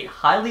 88.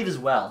 High elite as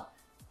well.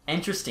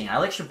 Interesting. I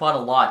like Chabot a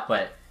lot,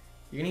 but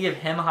you're going to give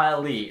him high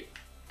elite,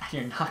 and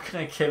you're not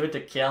going to give it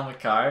to Cale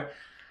Makar?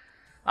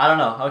 I don't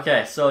know.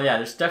 Okay, so yeah,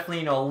 there's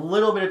definitely a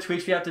little bit of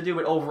tweaks we have to do,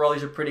 but overall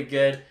these are pretty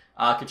good.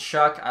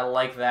 Kachuk, I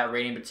like that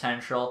rating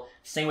potential.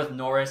 Same with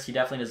Norris, he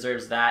definitely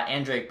deserves that.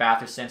 And Drake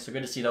Batherson, so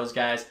good to see those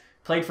guys.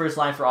 Played first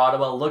line for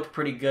Ottawa, looked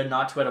pretty good,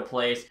 not too out of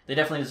place. They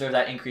definitely deserve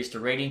that increase to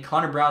rating.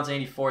 Connor Brown's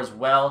 84 as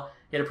well.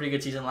 He had a pretty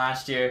good season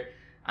last year.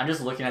 I'm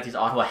just looking at these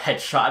Ottawa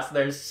headshots.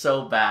 They're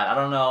so bad. I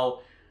don't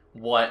know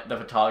what the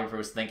photographer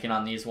was thinking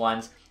on these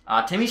ones.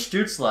 Timmy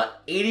Stützle,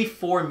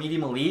 84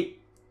 medium elite.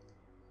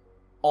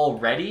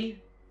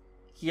 Already?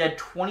 He had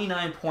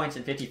 29 points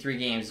in 53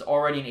 games,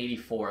 already an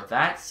 84.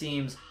 That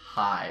seems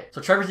high.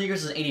 So Trevor Zegras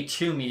is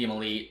 82 medium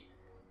elite.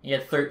 He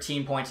had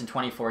 13 points in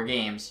 24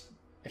 games.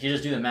 If you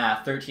just do the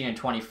math, 13 and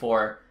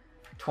 24,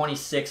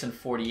 26 and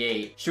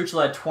 48.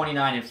 Stützle had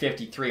 29 and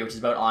 53, which is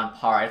about on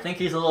par. I think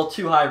he's a little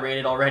too high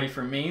rated already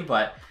for me,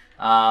 but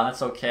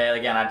that's okay.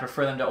 Again, I'd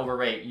prefer them to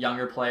overrate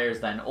younger players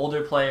than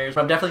older players.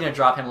 But I'm definitely going to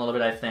drop him a little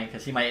bit, I think,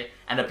 because he might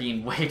end up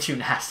being way too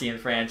nasty in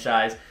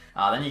franchise.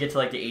 Then you get to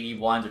like the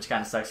 81s, which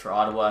kind of sucks for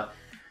Ottawa.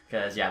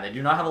 Because, yeah, they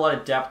do not have a lot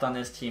of depth on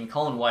this team.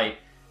 Colin White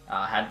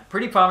had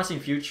pretty promising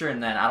future,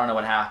 and then I don't know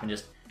what happened.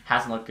 Just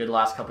hasn't looked good the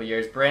last couple of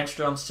years.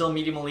 Brandstrom, still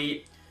medium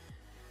elite.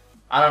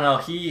 I don't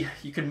know.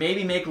 You could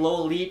maybe make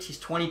low elite. He's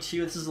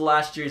 22. This is the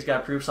last year. He's got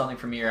to prove something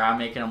for me, or I'm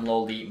making him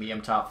low elite,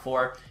 medium top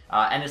 4.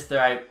 Ennis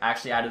there, I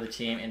actually added the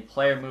team in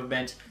player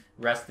movement.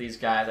 The rest of these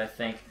guys, I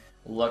think,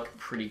 look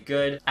pretty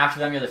good. After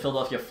them, you have the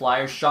Philadelphia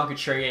Flyers. Sean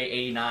Couturier,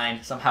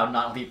 89. Somehow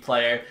not elite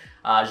player.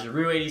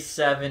 Giroux,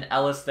 87.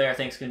 Ellis there, I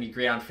think, is going to be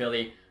great on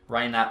Philly.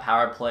 Running that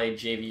power play.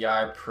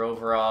 JVR,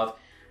 Provorov.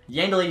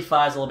 Yandel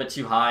 85 is a little bit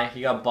too high.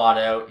 He got bought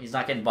out. He's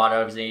not getting bought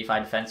out. He's an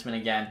 85 defenseman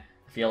again.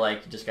 I feel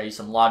like you just got to use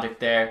some logic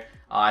there.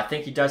 I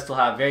think he does still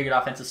have very good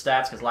offensive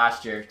stats because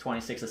last year,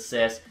 26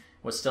 assists,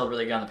 was still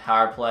really good on the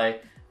power play.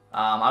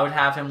 I would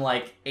have him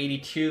like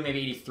 82, maybe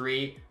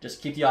 83.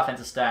 Just keep the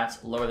offensive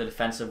stats, lower the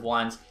defensive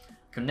ones.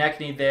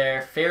 Konechny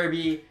there.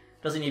 Farabee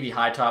doesn't need to be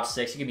high top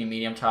 6. He could be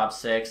medium top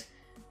 6.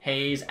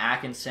 Hayes,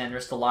 Atkinson,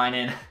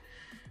 Ristolainen.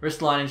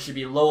 Ristolainen should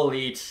be low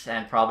elite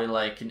and probably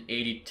like an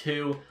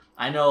 82.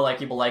 I know like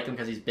people like him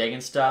because he's big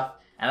and stuff.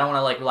 And I don't want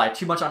to like rely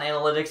too much on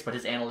analytics, but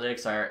his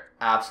analytics are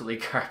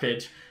absolutely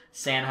garbage.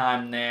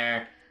 Sanheim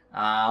there.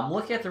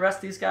 Looking at the rest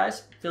of these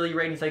guys, Philly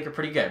ratings I think are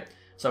pretty good.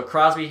 So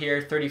Crosby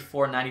here,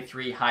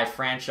 34.93, high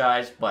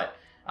franchise, but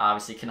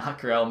obviously cannot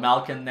grow.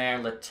 Malkin there,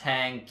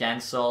 Letang,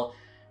 Gensel,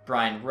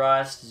 Brian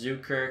Rust,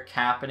 Zucker,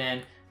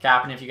 Kapanen.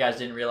 Kapanen, if you guys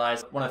didn't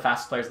realize, one of the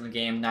fastest players in the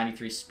game,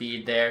 93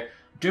 speed there.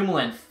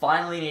 Dumoulin,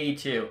 finally an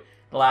 82.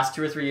 The last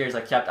 2 or 3 years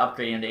I kept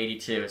upgrading him to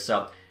 82,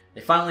 so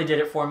they finally did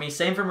it for me.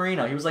 Same for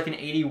Marino. He was like an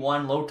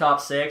 81, low top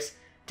 6.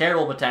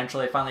 Terrible potential.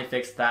 They finally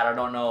fixed that. I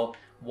don't know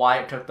why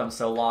it took them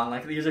so long.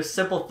 Like, these are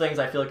simple things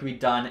I feel like can be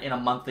done in a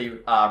monthly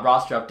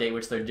roster update,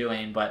 which they're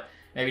doing, but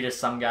maybe just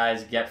some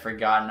guys get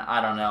forgotten.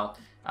 I don't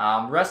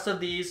know. Rest of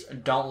these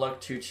don't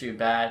look too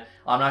bad.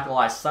 I'm not gonna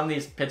lie, some of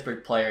these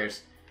Pittsburgh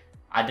players,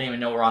 I didn't even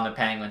know were on the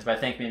Penguins, but I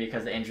think maybe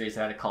because of the injuries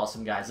I had to call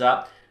some guys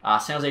up.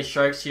 San Jose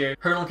Sharks here.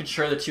 Hurdle and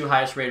Couture, the 2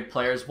 highest rated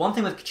players. One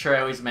thing with Couture I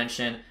always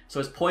mention, so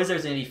his Poise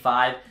there's an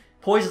 85.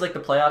 Poise is like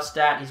the playoff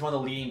stat. He's one of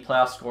the leading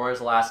playoff scorers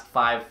the last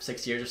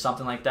 5-6 years or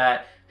something like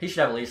that. He should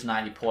have at least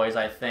 90 poise,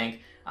 I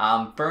think.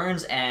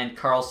 Burns and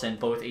Carlson,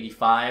 both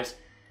 85s.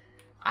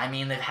 I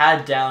mean, they've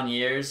had down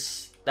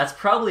years. That's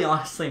probably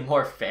honestly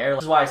more fair.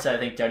 This is why I said I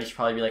think Doughty should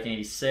probably be like an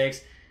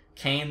 86.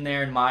 Kane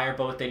there and Meyer,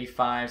 both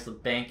 85s. The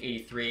Bank,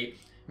 83.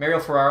 Mario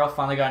Ferraro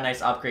finally got a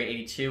nice upgrade,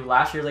 82.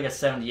 Last year was like a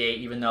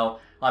 78, even though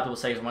a lot of people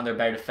say he's one of their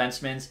better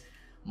defensemen.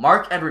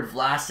 Mark-Edward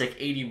Vlasic,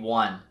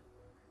 81.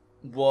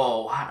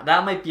 Whoa,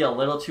 that might be a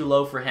little too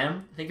low for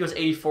him. I think he was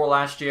 84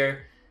 last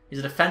year. He's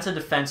a defensive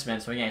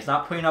defenseman, so again, he's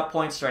not putting up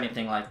points or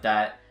anything like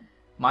that.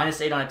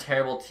 -8 on a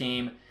terrible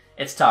team.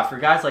 It's tough. For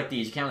guys like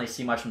these, you can't really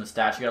see much from the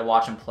stats. You gotta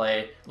watch him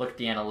play, look at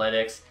the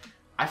analytics.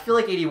 I feel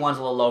like 81 is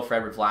a little low for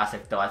Edward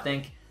Vlasic, though. I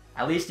think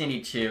at least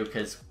 82,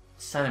 because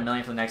 $7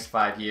 million for the next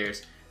 5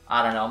 years.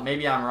 I don't know.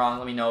 Maybe I'm wrong.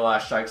 Let me know,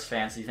 Sharks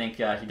fans, do you think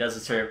he does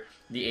deserve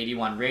the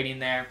 81 rating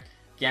there?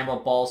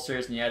 Gamble,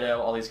 Balsters, Nieto,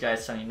 all these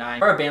guys,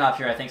 79. Barabanov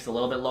here, I think, is a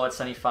little bit low at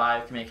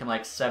 75. Can make him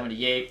like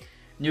 78.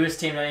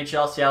 Newest team in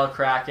NHL, Seattle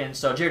Kraken.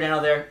 So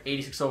Giordano there,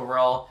 86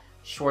 overall.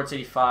 Schwartz,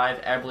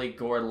 85. Eberle,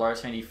 Gord,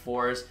 Larson,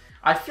 84s.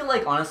 I feel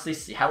like, honestly,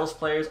 Seattle's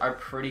players are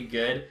pretty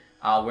good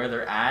where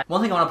they're at.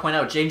 One thing I want to point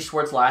out, James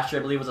Schwartz last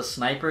year, I believe, was a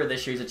sniper.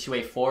 This year he's a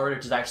two-way forward,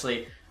 which is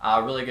actually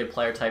a really good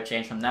player type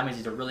change from them.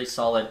 He's a really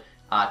solid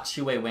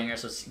two-way winger,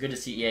 so it's good to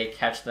see EA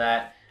catch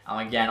that.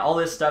 Again, all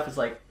this stuff is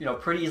like, you know,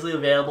 pretty easily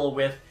available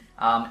with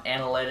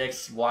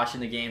analytics, watching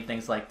the game,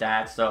 things like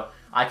that. So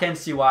I can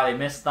see why they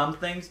miss some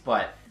things,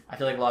 but I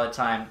feel like a lot of the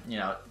time, you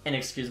know,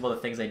 inexcusable the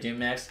things they do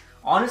miss.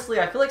 Honestly,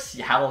 I feel like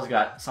Seattle's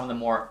got some of the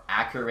more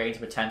accurate range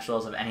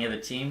potentials of any of the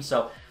teams,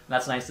 so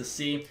that's nice to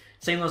see.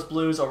 St. Louis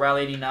Blues,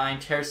 O'Reilly 89,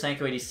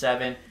 Tarasenko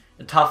 87.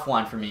 A tough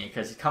one for me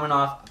because he's coming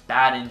off a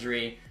bad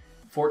injury,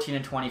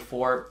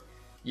 14-24.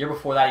 Year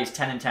before that, he's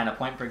 10-10, a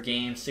point per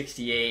game,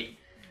 68.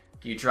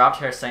 Do you drop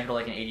Tarasenko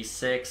like an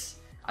 86?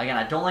 Again,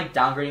 I don't like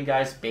downgrading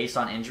guys based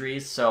on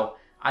injuries, so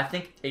I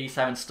think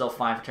 87 is still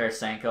fine for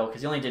Tarasenko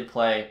because he only did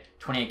play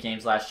 28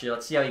 games last year.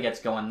 Let's see how he gets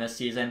going this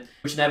season.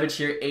 Buchnevich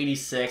here,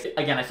 86.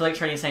 Again, I feel like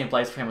trading St.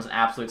 Blaise for him was an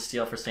absolute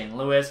steal for St.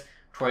 Louis.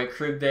 Troy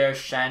Krug there,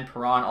 Shen,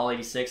 Perron, all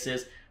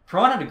 86s.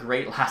 Perron had a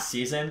great last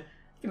season.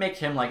 You can make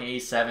him like an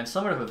 87.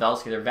 Similar to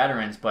Pavelski, they're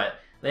veterans, but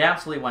they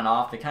absolutely went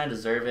off. They kind of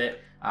deserve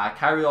it.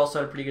 Kyrie also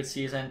had a pretty good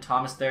season.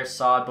 Thomas there,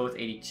 Saad, both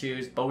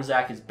 82s.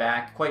 Bozak is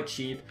back, quite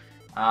cheap.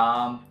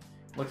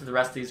 Look at the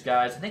rest of these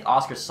guys. I think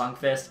Oscar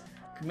Sundqvist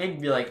could maybe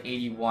be like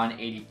 81,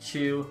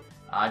 82.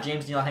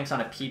 James Neal, I think, is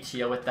on a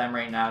PTO with them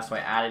right now, so I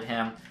added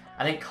him.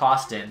 I think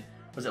Costin,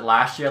 was it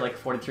last year, like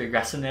 43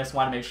 aggressiveness?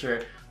 Want to make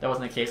sure that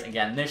wasn't the case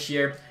again this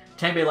year.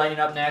 Tampa Bay Lightning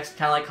up next,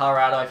 kind of like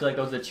Colorado. I feel like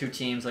those are the two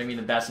teams that are going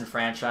to be the best in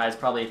franchise.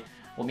 Probably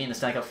will be in the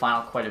Stanley Cup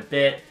final quite a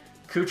bit.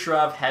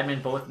 Kucherov,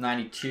 Hedman, both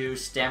 92.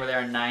 Stammer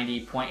there,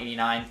 90,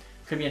 .89.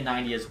 Could be a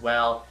 90 as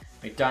well.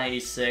 McDonough,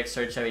 86.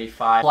 Sergachev,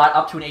 85. Flat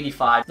up to an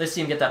 85. Let's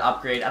see him get that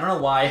upgrade. I don't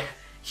know why.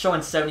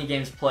 Showing 70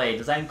 games played.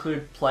 Does that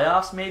include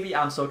playoffs, maybe?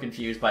 I'm so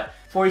confused. But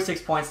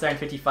 46 points there in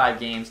 55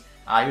 games.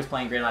 He was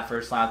playing great on that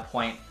first line with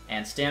Point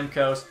and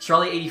Stamkos.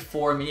 Cirelli,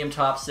 84, medium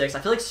top 6. I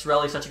feel like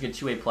Cirelli is such a good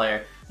two-way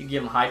player. You can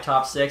give him high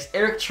top 6.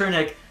 Eric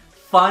Chernick,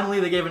 finally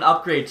they gave an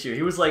upgrade to.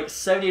 He was like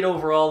 78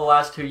 overall the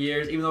last 2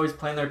 years, even though he's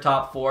playing their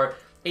top 4.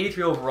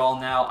 83 overall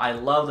now. I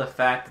love the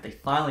fact that they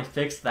finally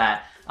fixed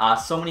that.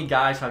 So many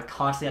guys have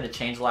constantly had to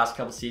change the last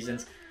couple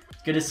seasons.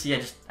 It's good to see I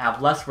just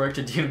have less work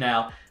to do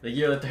now. The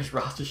year that there's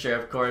roster share,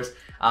 of course.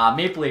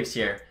 Maple Leafs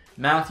here.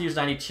 Matthews,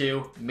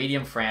 92,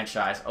 medium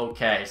franchise.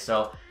 Okay,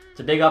 so it's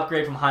a big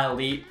upgrade from high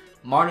elite.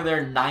 Marner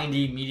there,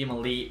 90, medium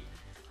elite.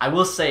 I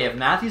will say, if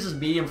Matthews is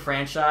medium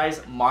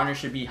franchise, Marner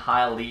should be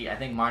high elite. I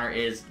think Marner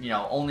is,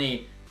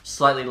 only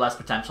slightly less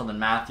potential than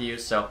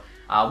Matthews. So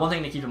one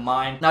thing to keep in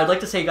mind. Now, I'd like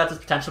to say he got this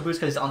potential boost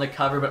because he's on the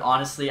cover, but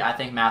honestly, I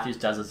think Matthews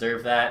does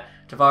deserve that.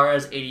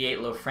 Tavares,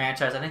 88, low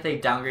franchise. I think they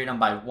downgrade him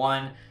by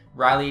 1.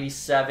 Riley,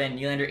 87.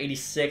 Nylander,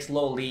 86,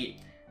 low elite.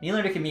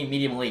 Nylander can be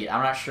medium elite.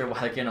 I'm not sure why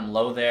they're getting him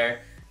low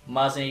there.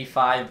 Muzzin,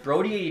 85.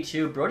 Brody,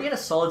 82. Brody had a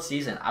solid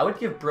season. I would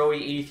give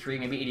Brody 83,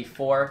 maybe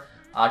 84.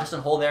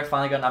 Justin Hole there,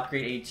 finally got an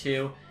upgrade,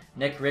 82.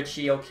 Nick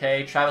Ritchie,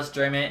 okay. Travis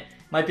Dermott,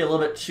 might be a little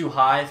bit too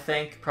high, I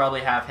think.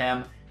 Probably have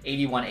him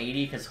 81,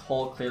 80, because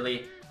Hole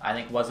clearly, I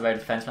think, was a better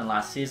defenseman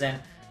last season.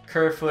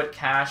 Kerfoot,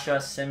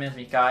 Kasha, Simmons,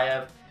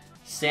 Mikhaev.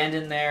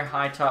 Sandin there,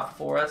 high top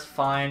 4, that's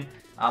fine.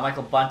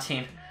 Michael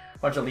Bunting, a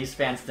bunch of Leafs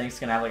fans think he's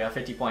going to have like a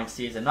 50-point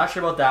season. Not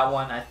sure about that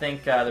one. I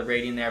think the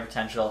rating there,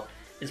 potential,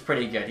 is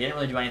pretty good. He didn't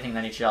really do anything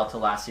in the NHL till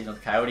last season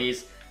with the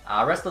Coyotes.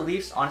 Rest of the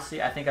Leafs,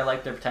 honestly, I think I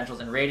like their potentials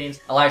and ratings.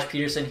 Elias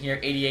Peterson here,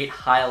 88,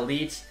 high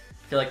elite.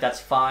 I feel like that's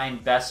fine.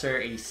 Besser,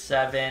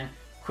 87.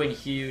 Quinn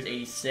Hughes,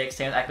 86.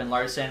 Same with Ekman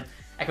Larson.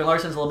 Ekman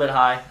Larson's a little bit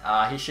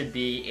high. He should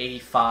be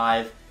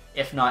 85,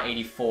 if not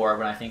 84,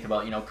 when I think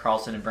about,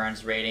 Carlson and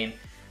Burns rating.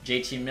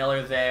 JT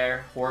Miller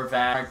there.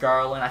 Horvat,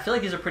 Garland. I feel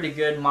like these are pretty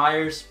good.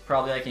 Myers,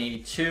 probably like an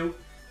 82.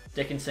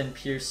 Dickinson,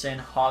 Pearson,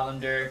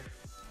 Hollander.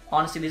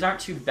 Honestly, these aren't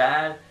too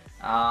bad.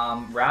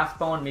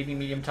 Rathbone, maybe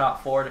medium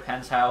top 4.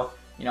 Depends how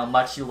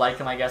much you like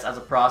him, I guess, as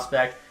a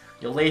prospect.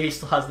 Levy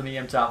still has the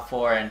medium top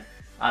 4, and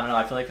I don't know,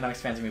 I feel like Canucks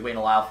fans are going to be waiting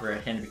a while for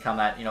him to become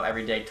that,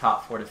 everyday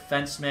top 4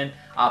 defenseman.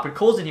 But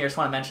Cole's in here, I just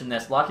want to mention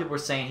this. A lot of people were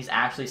saying he's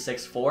actually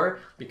 6'4",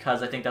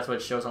 because I think that's what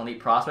it shows on Elite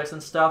Prospects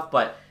and stuff,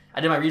 but I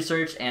did my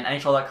research, and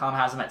NHL.com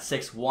has him at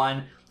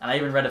 6'1", and I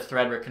even read a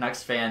thread where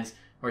Canucks fans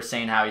were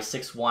saying how he's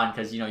 6'1",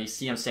 because, you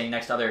see him standing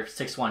next to other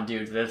 6'1"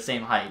 dudes, they're the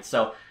same height,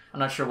 so I'm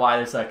not sure why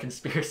there's a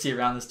conspiracy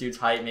around this dude's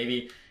height.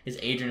 Maybe his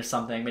agent or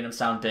something made him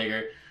sound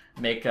bigger,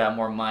 make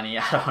more money.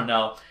 I don't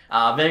know.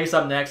 Vegas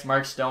up next.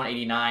 Mark Stone,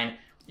 89.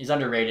 He's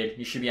underrated.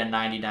 He should be a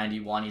 90,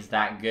 91. He's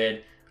that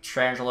good.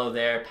 Trangelo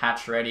there.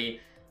 Pacioretty.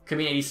 Could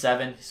be an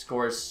 87. He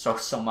scores so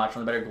much.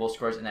 One of the better goal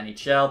scorers in the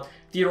NHL.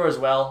 Theodore as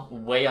well.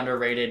 Way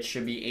underrated.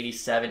 Should be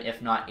 87,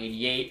 if not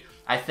 88.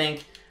 I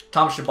think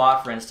Thomas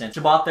Chabot, for instance.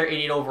 Chabot, they're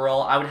 88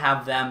 overall. I would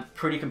have them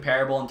pretty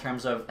comparable in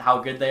terms of how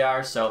good they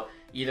are. So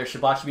either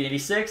Chabot should be an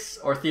 86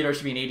 or Theodore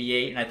should be an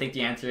 88. And I think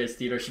the answer is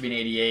Theodore should be an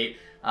 88.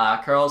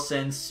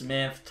 Carlson,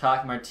 Smith,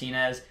 Tuck,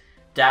 Martinez,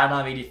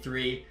 Dadonov,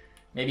 83,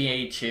 maybe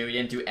 82. He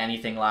didn't do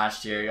anything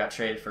last year. He got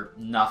traded for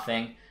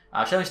nothing.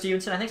 Shelly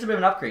Stevenson, I think it's a bit of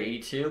an upgrade,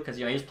 82, because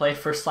he's played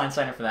first-line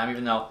center for them,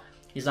 even though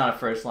he's not a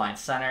first-line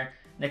center.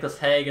 Nicholas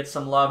Hay gets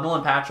some love.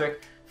 Nolan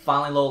Patrick,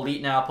 finally low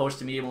elite now, opposed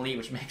to medium elite,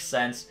 which makes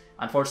sense.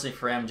 Unfortunately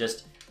for him,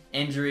 just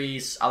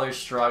injuries, other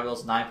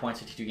struggles, 9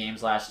 points, 52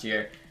 games last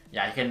year.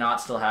 Yeah, he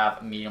cannot still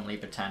have medium elite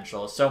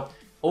potential. So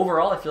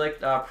overall, I feel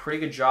like a pretty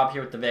good job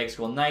here with the Vegas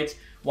Golden Knights.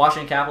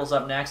 Washington Capitals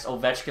up next.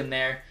 Ovechkin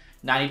there.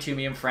 92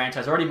 medium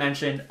franchise. Already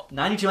mentioned,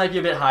 92 might be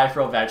a bit high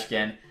for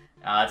Ovechkin.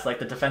 It's like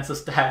the defensive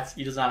stats.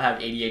 He does not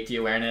have 88 D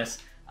awareness.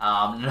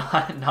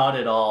 Not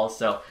at all.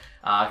 So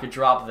I could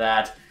drop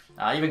that.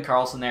 Even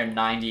Carlson there,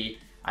 90.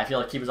 I feel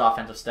like keep his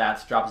offensive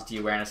stats. Drop his D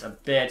awareness a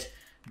bit.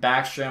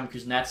 Backstrom,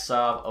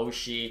 Kuznetsov,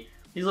 Oshie.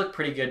 These look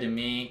pretty good to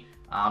me.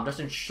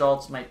 Justin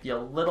Schultz might be a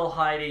little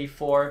high at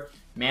 84.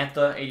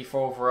 Mantha,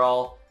 84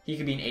 overall. He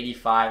could be an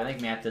 85. I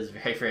think Mantha is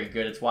very, very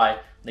good. It's why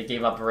they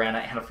gave up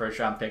Verana and a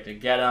first-round pick to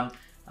get him.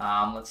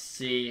 Let's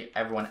see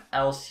everyone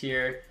else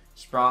here.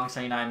 Sprong,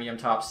 79, medium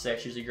top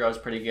 6. Usually grows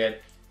pretty good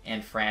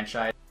in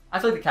franchise. I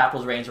feel like the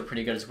Capitals' ratings were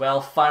pretty good as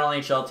well. Final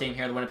NHL team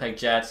here, the Winnipeg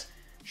Jets.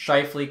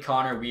 Scheifele,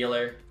 Connor,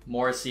 Wheeler,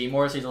 Morrissey.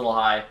 Morrissey's a little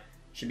high.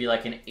 Should be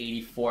like an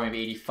 84,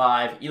 maybe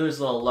 85. Ehlers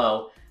a little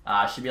low.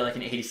 Should be like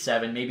an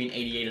 87, maybe an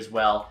 88 as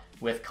well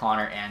with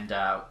Connor and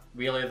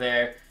Wheeler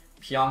there.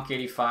 Pionk,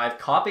 85.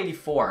 Kopp,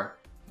 84.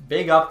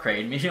 Big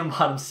upgrade. Medium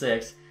bottom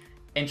 6.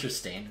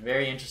 Interesting.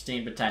 Very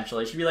interesting potential.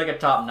 It should be like a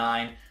top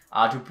 9.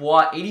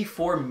 Dubois,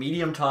 84,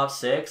 medium top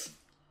 6.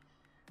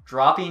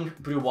 Dropping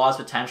Dubois'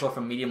 potential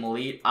from medium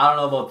elite. I don't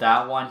know about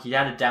that one. He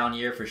had a down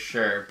year for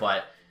sure,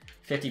 but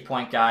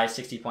 50-point guy,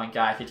 60-point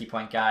guy,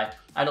 50-point guy.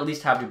 I'd at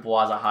least have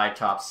Dubois a high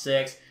top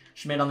 6.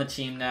 Schmidt on the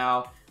team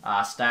now.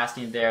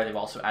 Stastny there. They've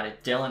also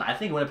added Dylan. I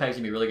think Winnipeg's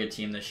going to be a really good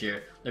team this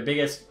year. Their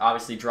biggest,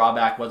 obviously,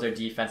 drawback was their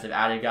defense. They've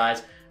added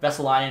guys.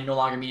 Vesalainen, no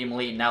longer medium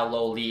elite, now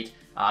low elite.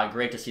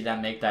 Great to see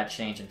them make that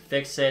change and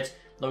fix it.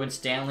 Logan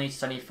Stanley,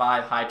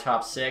 75, high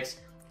top 6.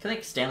 I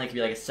think Stanley could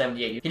be like a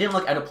 78. He didn't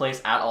look out of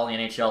place at all in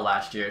the NHL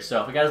last year.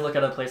 So if you guys look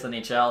out of place in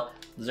the NHL,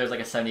 deserves like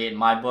a 78 in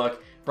my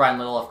book. Brian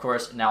Little, of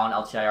course, now on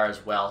LTIR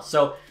as well.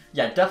 So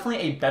yeah,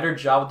 definitely a better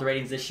job with the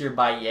ratings this year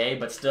by EA,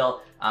 but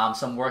still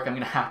some work I'm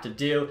going to have to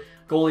do.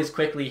 Goalies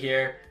quickly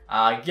here.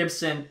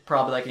 Gibson,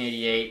 probably like an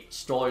 88.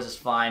 Stollers is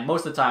fine.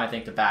 Most of the time, I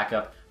think the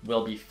backup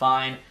will be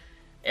fine.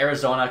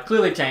 Arizona,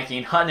 clearly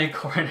tanking. Hutton and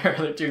Corner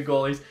are the two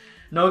goalies.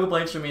 No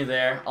complaints from me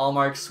there.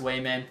 Allmark,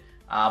 Swayman,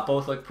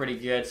 both look pretty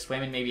good.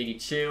 Swayman maybe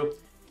 82.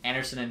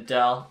 Anderson and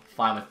Dell,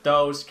 fine with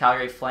those.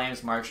 Calgary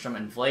Flames, Markstrom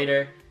and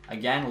Vlader,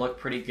 again, look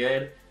pretty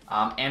good.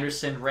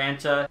 Anderson,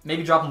 Ranta.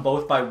 Maybe drop them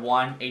both by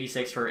 1.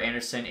 86 for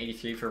Anderson,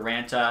 83 for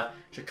Ranta.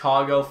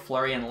 Chicago,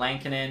 Fleury, and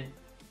Lankinen.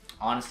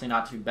 Honestly,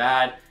 not too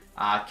bad.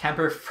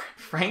 Kemper,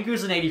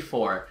 Francouz, and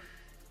 84.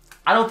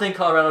 I don't think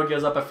Colorado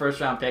gives up a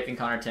first-round pick in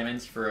Connor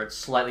Timmins for a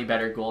slightly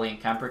better goalie in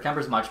Kemper.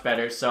 Kemper's much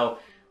better, so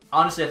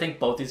honestly, I think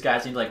both these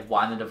guys need to like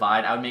widen the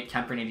divide. I would make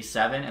Kemper an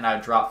 87, and I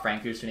would drop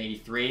Francouz to an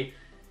 83.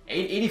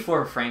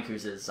 84 for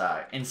Francouz is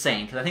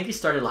insane, because I think he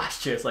started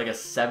last year as like a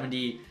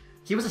 70.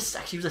 He was a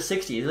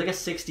 60. He's like a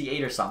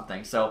 68 or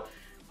something, so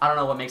I don't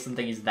know what makes them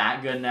think he's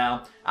that good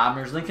now.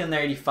 There's Lincoln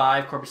there,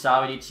 85.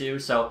 Korpisalo, 82.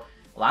 So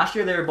last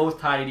year they were both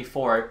tied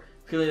 84.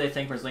 Clearly they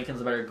think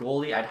Lincoln's a better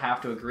goalie. I'd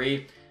have to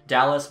agree.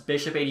 Dallas,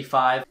 Bishop,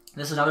 85.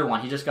 This is another one.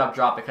 He just got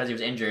dropped because he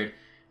was injured.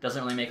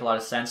 Doesn't really make a lot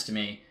of sense to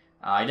me.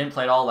 He didn't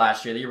play at all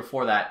last year. The year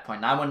before that,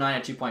 .919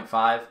 at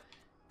 2.5.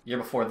 The year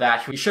before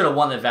that, he should have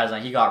won the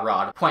Vezina. He got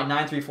robbed.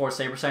 .934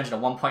 save percentage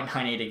and a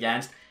 1.98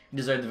 against. He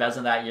deserved the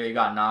Vezina that year. He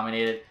got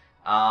nominated.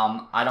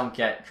 I don't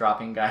get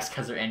dropping guys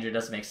because they're injured.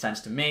 Doesn't make sense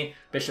to me.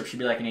 Bishop should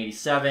be like an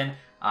 87.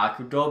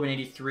 Khudobin,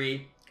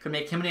 83. Could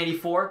make him an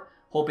 84.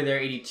 Holtby there,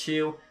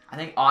 82. I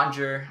think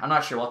Ottinger, I'm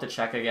not sure. We'll have to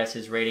check, I guess,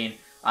 his rating.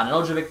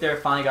 Nedojevic there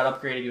finally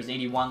got upgraded. He was an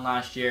 81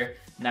 last year.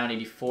 Now an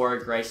 84.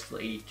 Grice,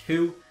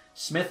 82.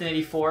 Smith, an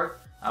 84.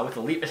 With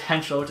elite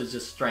potential, which is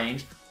just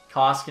strange.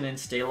 Koskinen,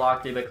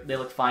 Stalock, they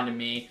look fine to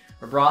me.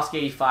 Bobrovsky,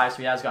 85, so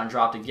he has gotten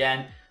dropped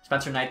again.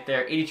 Spencer Knight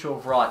there, 82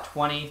 overall at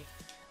 20.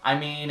 I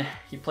mean,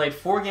 he played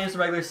 4 games in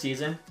the regular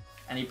season,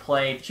 and he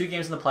played 2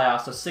 games in the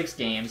playoffs, so 6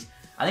 games.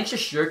 I think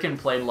Shesterkin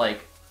played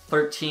like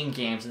 13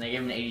 games, and they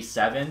gave him an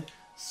 87.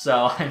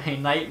 So, I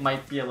mean, Knight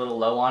might be a little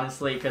low,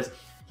 honestly, because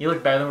he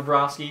looked better than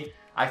Bobrovsky.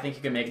 I think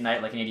you can make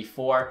Knight like an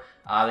 84.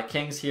 The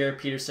Kings here,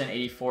 Peterson,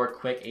 84,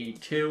 Quick,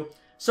 82.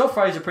 So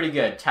far, these are pretty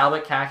good.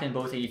 Talbot, Kakin,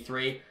 both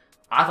 83.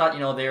 I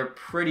thought, they're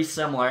pretty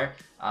similar.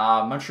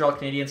 Montreal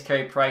Canadiens,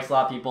 Carey Price. A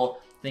lot of people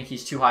think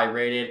he's too high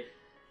rated.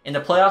 In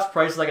the playoffs,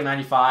 Price is like a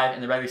 95.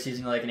 In the regular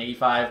season, like an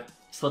 85.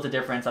 Split the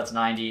difference, that's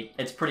 90.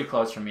 It's pretty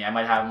close for me. I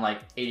might have him like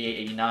 88,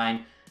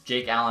 89.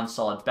 Jake Allen,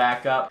 solid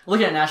backup.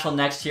 Looking at National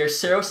next here,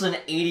 Saros is an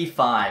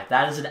 85.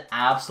 That is an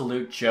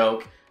absolute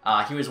joke.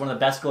 He was one of the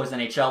best goalies in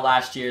the NHL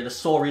last year. The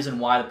sole reason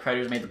why the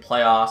Predators made the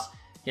playoffs.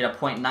 He had a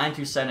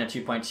 .927 and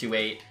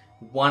 2.28.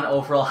 1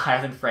 overall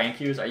higher than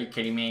Francouz. Are you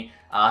kidding me?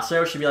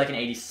 Saros should be like an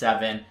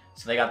 87.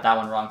 So they got that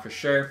one wrong for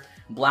sure.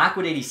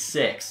 Blackwood,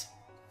 86.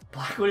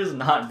 Blackwood is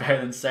not better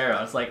than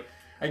Saros. Like,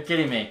 are you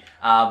kidding me?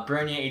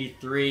 Bernier,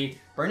 83.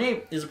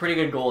 Bernier is a pretty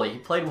good goalie. He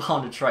played well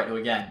in Detroit, who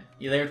again,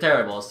 they were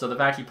terrible. So the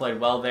fact he played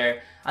well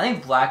there, I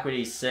think Blackwood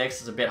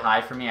 86 is a bit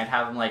high for me. I'd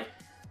have him like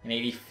an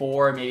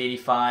 84, maybe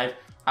 85.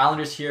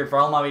 Islanders here,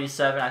 Varlamov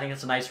 87. I think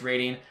it's a nice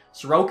rating.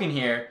 Sorokin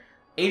here,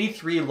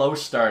 83 low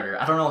starter.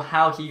 I don't know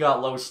how he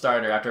got low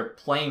starter after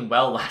playing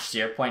well last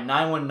year.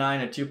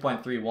 .919 and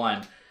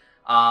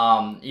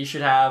 2.31. You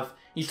should have.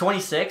 He's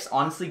 26.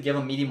 Honestly, give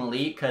him medium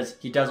elite because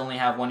he does only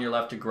have 1 year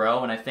left to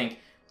grow, and I think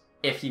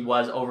if he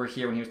was over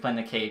here when he was playing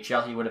the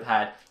KHL, he would have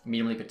had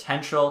medium elite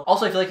potential.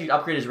 Also, I feel like he could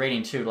upgrade his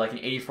rating too to like an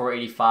 84,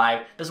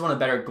 85. This is one of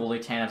the better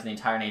goalie tandems in the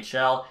entire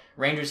NHL.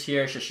 Rangers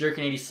here, Shesterkin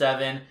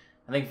 87.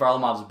 I think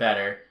Varlamov's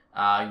better.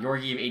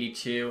 Georgiev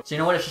 82. So you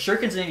know what? If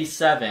Shesterkin's an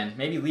 87,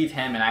 maybe leave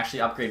him and actually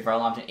upgrade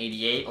Varlamov to an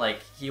 88. Like,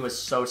 he was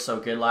so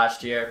good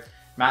last year.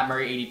 Matt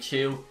Murray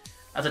 82.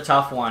 That's a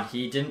tough one.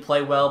 He didn't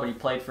play well, but he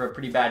played for a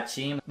pretty bad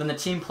team. Then the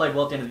team played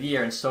well at the end of the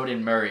year, and so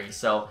did Murray.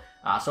 So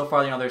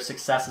far, their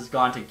success has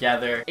gone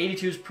together.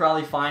 82 is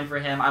probably fine for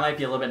him. I might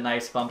be a little bit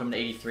nice, bumped him to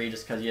 83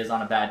 just because he is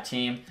on a bad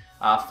team.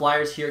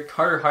 Flyers here,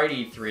 Carter Hart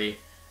 83.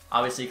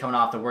 Obviously coming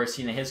off the worst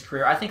season of his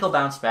career. I think he'll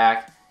bounce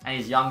back, and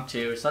he's young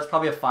too, so that's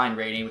probably a fine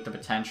rating with the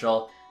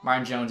potential.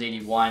 Martin Jones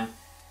 81.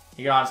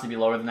 He could honestly be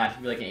lower than that. He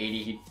could be like an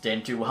 80. He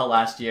didn't do well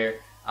last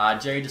year.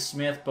 Jerry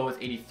DeSmith, both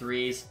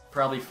 83s,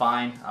 probably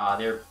fine.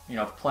 They're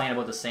playing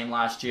about the same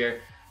last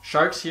year.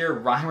 Sharks here,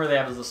 Reimer they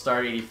have as the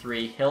starter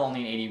 83. Hill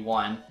only an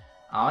 81.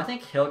 I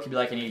think Hill could be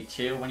like an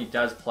 82 when he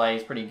does play.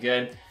 He's pretty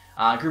good.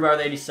 Grubauer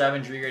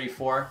 87, Drieger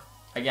 84.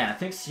 Again, I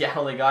think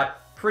Seattle they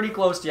got pretty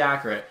close to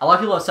accurate. A lot of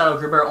people have said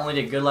Grubauer only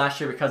did good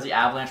last year because the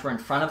Avalanche were in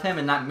front of him,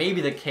 and that may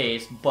be the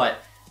case,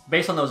 but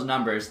based on those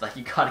numbers, like,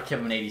 you gotta give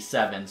him an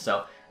 87,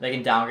 so they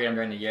can downgrade him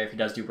during the year if he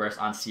does do worse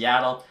on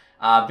Seattle.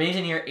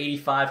 Binnington here,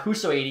 85.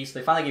 Husso 80, so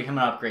they finally gave him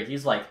an upgrade.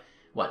 He's like,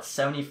 what,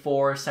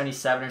 74,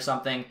 77 or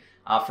something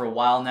for a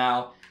while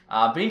now.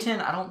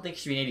 Binnington, I don't think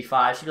he should be an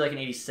 85. Should be like an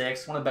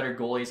 86. One of the better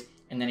goalies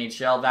in the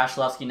NHL.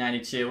 Vasilevsky,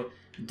 92.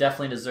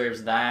 Definitely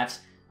deserves that.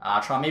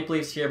 Toronto Maple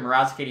Leafs here.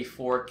 Mrazek,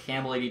 84.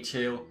 Campbell,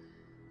 82.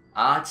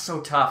 It's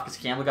so tough because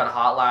Campbell got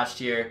hot last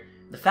year.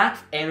 The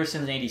fact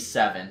Anderson's an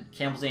 87,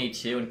 Campbell's an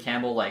 82, and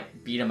Campbell,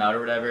 like, beat him out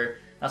or whatever,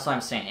 that's what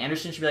I'm saying.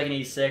 Anderson should be like an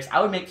 86.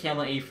 I would make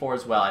Campbell an 84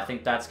 as well. I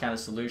think that's kind of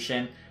the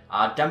solution.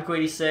 Demko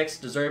 86,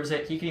 deserves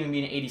it. He could even be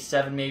an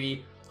 87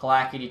 maybe.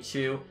 Halak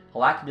 82.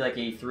 Halak could be like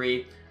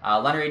 83.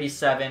 Leonard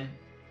 87.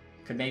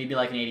 Could maybe be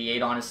like an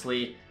 88,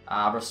 honestly.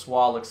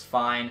 Brossoit looks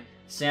fine.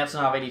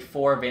 Samsonov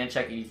 84.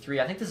 Vanacek 83.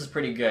 I think this is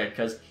pretty good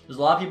because there's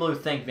a lot of people who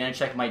think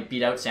Vanacek might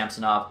beat out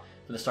Samsonov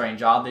for for the starting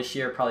job this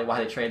year. Probably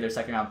why they traded their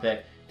second round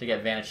pick to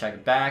get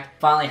Vanacek back.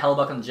 Finally,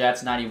 Hellebuck on the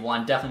Jets,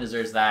 91. Definitely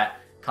deserves that.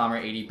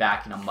 Commer 80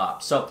 backing him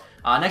up. So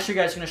next year,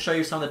 guys, I'm going to show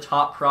you some of the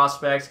top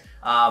prospects,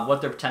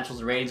 what their potentials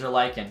and ratings are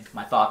like, and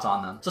my thoughts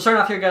on them. So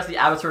starting off here, guys, the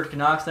Abbotsford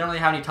Canucks. They don't really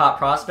have any top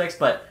prospects,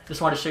 but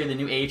just wanted to show you the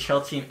new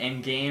AHL team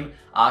in game.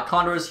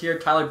 Condors here,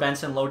 Tyler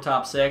Benson, low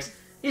top 6.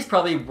 He's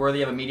probably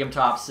worthy of a medium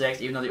top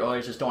 6, even though the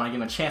Oilers just don't want to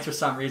give him a chance for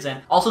some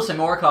reason. Also,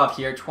 Samorikov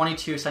here,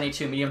 22,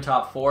 72, medium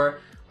top 4.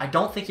 I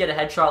don't think he had a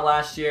headshot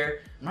last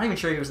year. I'm not even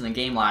sure he was in the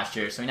game last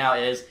year, so he now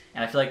is,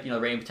 and I feel like, the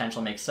rating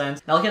potential makes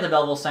sense. Now looking at the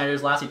Belleville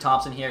Senators, Lassie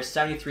Thompson here,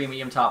 73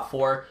 medium top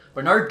 4.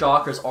 Bernard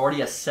Docker is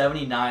already a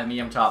 79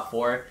 medium top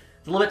 4.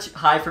 It's a little bit too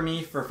high for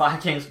me for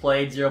 5 games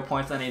played, 0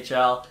 points in the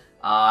NHL.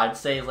 I'd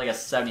say it's like a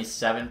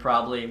 77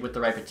 probably with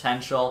the right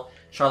potential.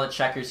 Charlotte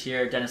Checkers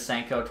here,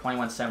 Denisenko,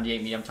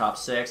 2178 medium top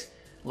 6.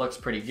 Looks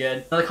pretty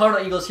good. Now the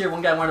Colorado Eagles here,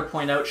 one guy I wanted to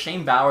point out,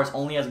 Shane Bowers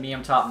only has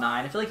medium top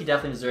 9. I feel like he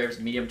definitely deserves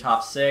medium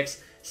top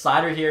 6.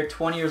 Slider here,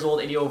 20 years old,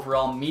 80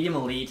 overall, medium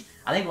elite.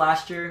 I think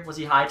last year, was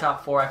he high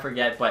top 4? I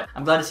forget, but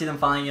I'm glad to see them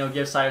finally,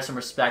 give Slider some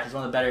respect. He's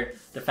one of the better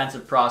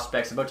defensive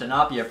prospects, about to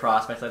not be a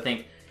prospect, I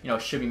think,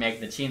 should be making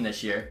the team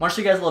this year. I want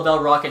to show you guys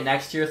Lavelle Rocket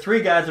next year.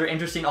 3 guys that are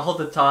interesting all at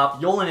the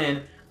top.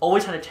 Yolinen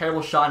always had a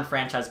terrible shot in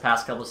franchise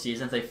past couple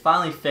seasons. They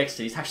finally fixed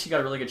it. He's actually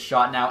got a really good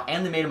shot now,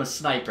 and they made him a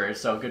sniper,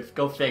 so good,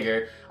 go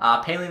figure.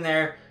 Paling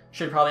there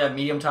should probably have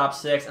medium top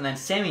 6, and then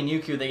Sammy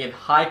Nuku they gave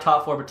high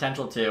top 4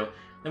 potential to.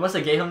 They must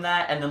have gave him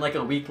that, and then like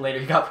a week later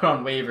he got put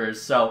on waivers,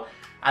 so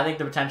I think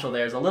the potential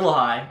there is a little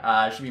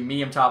high. It should be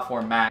medium top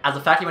 4 max. As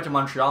the fact he went to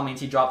Montreal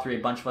means he dropped through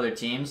a bunch of other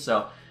teams,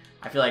 so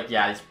I feel like,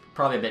 yeah, he's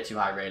probably a bit too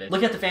high rated.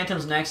 Looking at the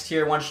Phantoms next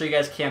here, I want to show you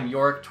guys Cam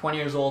York, 20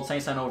 years old,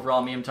 77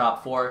 overall, medium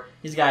top 4.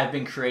 He's a guy I've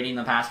been creating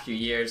the past few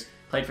years.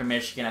 Played for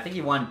Michigan. I think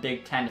he won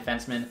Big Ten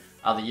Defenseman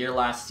of the Year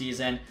last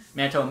season.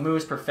 Manitoba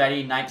Moose,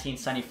 Perfetti,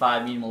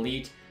 1975, medium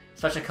elite.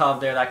 Svechnikov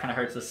there, that kind of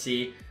hurts to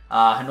see.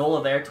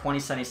 Hanola there,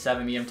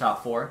 2077, medium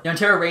top 4. The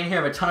Ontario Reign here,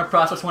 I have a ton of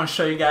prospects I want to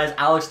show you guys.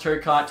 Alex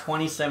Turcotte,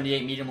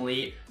 2078, medium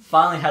elite.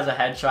 Finally has a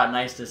headshot,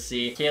 nice to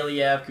see.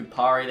 Kaliev,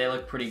 Kupari, they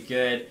look pretty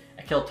good.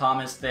 Akil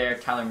Thomas there,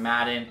 Tyler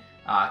Madden,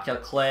 Kel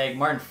Clegg,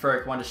 Martin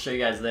Furk, wanted to show you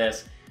guys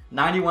this.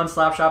 91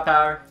 slap shot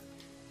power.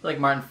 I feel like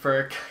Martin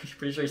Furk,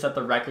 pretty sure he set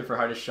the record for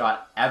hardest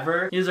shot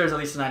ever. He deserves at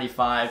least a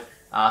 95.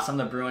 Some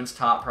of the Bruins'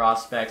 top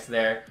prospects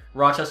there.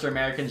 Rochester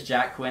Americans,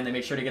 Jack Quinn, they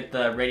made sure to get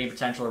the rating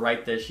potential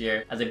right this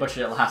year, as they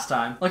butchered it last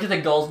time. Look at the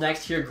goals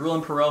next here. Gruel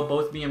and Perreault,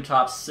 both medium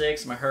top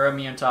 6. Mahura,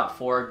 medium top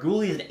 4.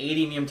 Goalie is an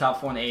 80 medium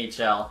top 4 in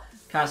the AHL.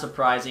 Kind of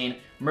surprising.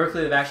 Merkley,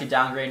 they've actually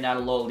downgraded now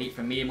to low elite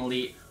from medium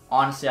elite.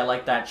 Honestly, I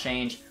like that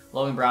change.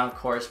 Logan Brown, of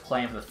course,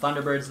 playing for the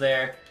Thunderbirds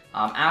there.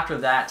 After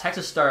that,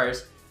 Texas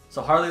Stars.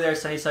 So Harley there,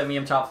 77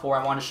 medium top 4.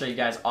 I want to show you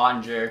guys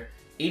Ottinger,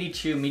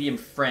 82 medium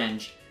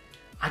fringe.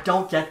 I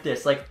don't get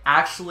this. Like,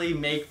 actually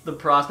make the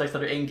prospects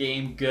that are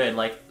in-game good.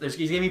 Like, he's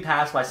going to be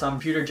passed by some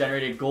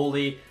computer-generated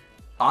goalie.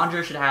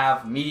 Ottinger should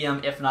have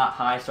medium, if not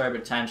high, starter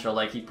potential.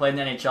 Like, he played in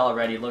the NHL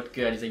already, looked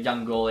good. He's a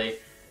young goalie.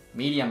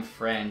 Medium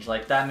fringe.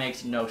 Like, that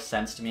makes no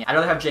sense to me. I'd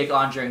rather have Jake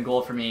Ottinger in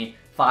goal for me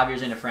 5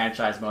 years into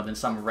franchise mode than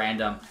some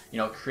random,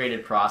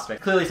 created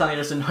prospect. Clearly something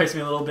that just annoys me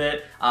a little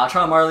bit.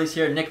 Charlie Marley's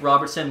here. Nick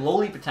Robertson, low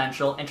elite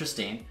potential.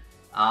 Interesting.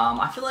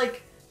 I feel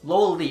like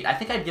low elite, I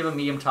think I'd give him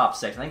medium top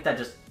 6. I think that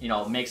just,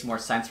 makes more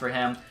sense for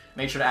him.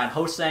 Make sure to add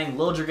Hosang.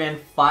 Liljegren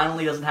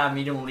finally doesn't have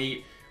medium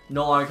elite.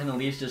 No longer can the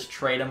Leafs just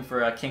trade him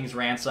for a king's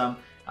ransom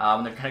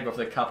when they're going to go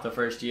for the cup the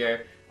first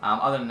year.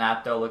 Other than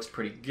that, though, looks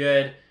pretty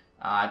good.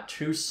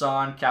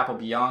 Tucson,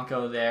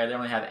 Capobianco there. They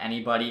don't really have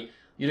anybody.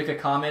 Utica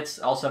Comets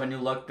also have a new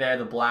look there,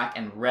 the black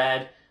and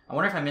red. I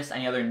wonder if I missed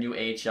any other new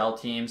AHL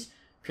teams.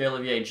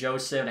 Pierre-Olivier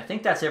Joseph, and I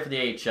think that's it for the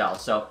AHL.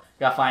 So,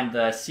 gotta find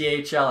the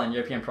CHL and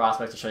European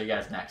prospects to show you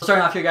guys next.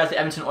 Starting off here, guys, the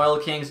Edmonton Oil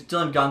Kings.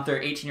 Dylan Gunther,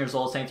 18 years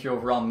old, 73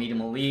 overall,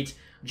 medium elite.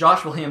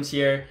 Josh Williams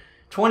here,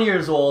 20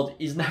 years old.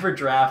 He's never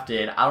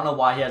drafted. I don't know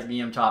why he has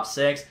medium top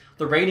 6.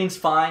 The rating's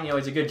fine.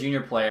 He's a good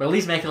junior player. But at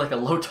least make it like a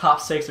low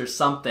top 6 or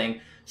something.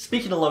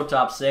 Speaking of low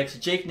top 6,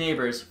 Jake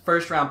Neighbors,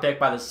 first round pick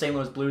by the St.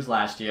 Louis Blues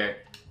last year.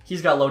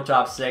 He's got low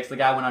top 6. The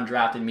guy went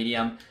undrafted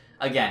medium.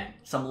 Again,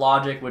 some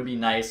logic would be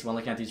nice when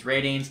looking at these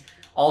ratings.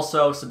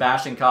 Also,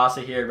 Sebastian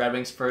Cossa here, Red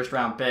Wings first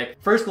round pick.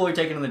 First goalie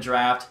taken in the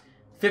draft,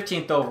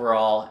 15th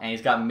overall, and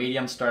he's got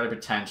medium starter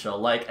potential.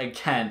 Like,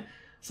 again,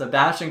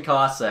 Sebastian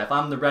Cossa, if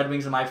I'm the Red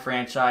Wings in my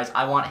franchise,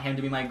 I want him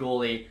to be my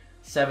goalie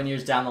 7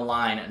 years down the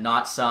line,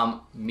 not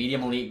some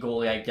medium elite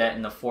goalie I get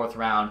in the 4th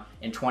round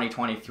in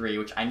 2023,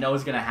 which I know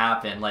is going to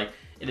happen. Like,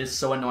 it is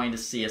so annoying to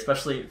see,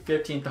 especially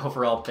 15th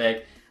overall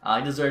pick.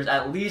 He deserves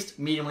at least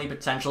medium elite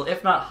potential,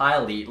 if not high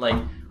elite. Like,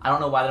 I don't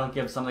know why they don't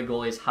give some of the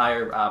goalies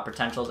higher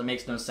potentials. It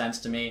makes no sense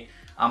to me.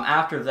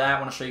 After that, I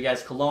want to show you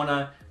guys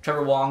Kelowna,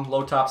 Trevor Wong,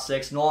 low top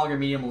 6, no longer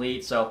medium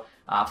elite, so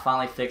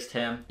finally fixed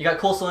him. You got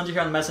Cole Sillinger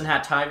here on the Medicine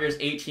Hat Tigers,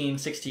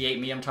 1868,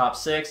 medium top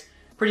 6.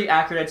 Pretty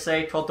accurate, I'd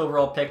say. 12th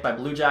overall pick by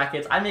Blue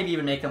Jackets. I'd maybe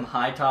even make him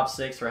high top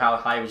 6 for how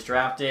high he was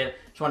drafted.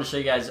 Just want to show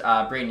you guys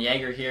Braden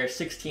Yeager here,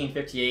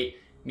 1658,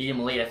 medium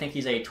elite. I think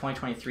he's a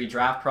 2023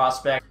 draft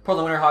prospect.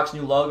 Portland Winterhawks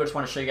new logo. Just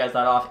want to show you guys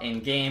that off in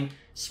game.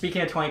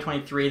 Speaking of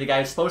 2023, the guy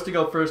who's supposed to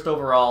go first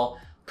overall,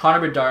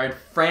 Connor Bedard,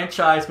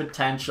 franchise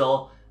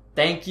potential.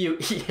 Thank you,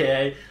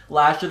 EA.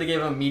 Last year they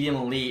gave him a medium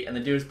elite, and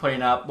the dude's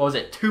putting up, what was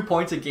it, 2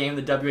 points a game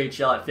in the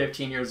WHL at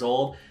 15 years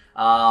old.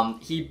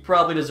 He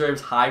probably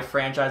deserves high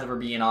franchise, if we're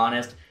being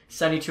honest.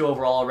 72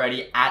 overall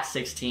already at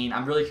 16.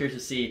 I'm really curious to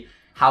see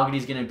how good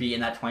he's going to be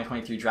in that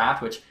 2023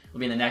 draft, which will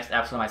be in the next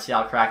episode of my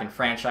Seattle Kraken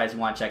franchise. If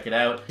you want to check it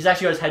out. He's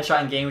actually got his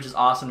headshot in game, which is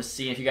awesome to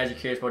see. If you guys are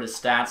curious about his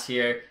stats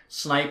here,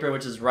 sniper,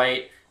 which is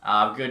right.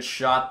 Good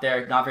shot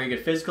there. Not very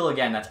good physical.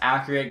 Again, that's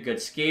accurate.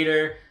 Good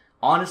skater.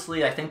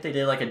 Honestly, I think they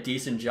did like a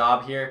decent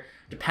job here.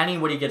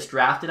 Depending what he gets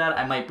drafted at,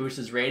 I might boost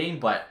his rating,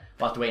 but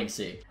we'll have to wait and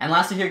see. And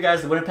lastly here,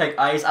 guys, the Winnipeg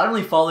Ice. I don't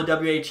really follow the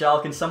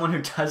WHL. Can someone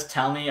who does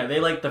tell me, are they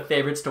like the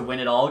favorites to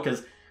win it all?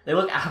 Because they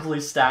look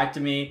absolutely stacked to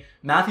me.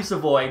 Matthew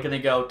Savoy going to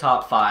go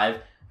top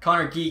 5.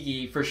 Connor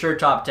Geeky, for sure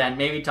top 10,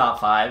 maybe top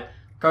 5.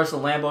 Carson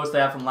Lambos they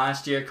have from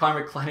last year.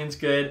 Connor McLennan's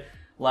good.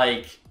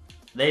 Like,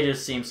 they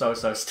just seem so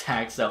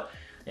stacked. So,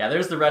 yeah,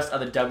 there's the rest of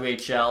the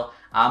WHL.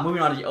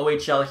 Moving on to the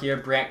OHL here,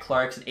 Brant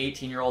Clark's an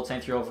 18-year-old,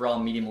 73 overall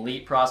medium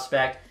elite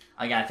prospect.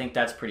 Again, I think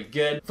that's pretty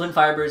good. Flint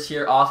Firebirds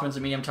here, Osman's a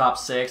medium top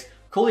 6.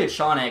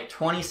 Kolyachonok,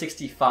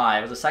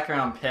 2065, was a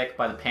second-round pick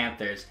by the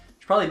Panthers.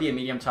 Should probably be a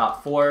medium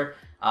top 4.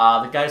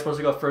 The guy's supposed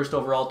to go first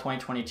overall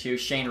 2022,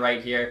 Shane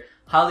Wright here.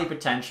 Highly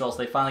potential, so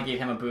they finally gave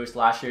him a boost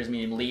last year's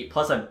medium elite,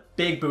 plus a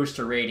big boost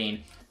to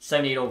rating,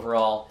 78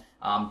 overall.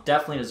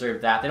 Definitely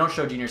deserved that. They don't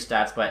show junior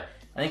stats, but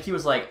I think he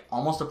was like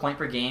almost a point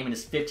per game in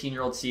his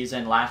 15-year-old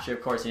season. Last year,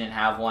 of course, he didn't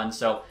have one.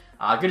 So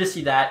good to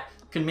see that.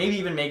 Could maybe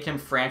even make him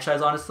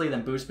franchise, honestly,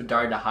 then boost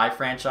Bedard to high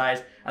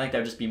franchise. I think that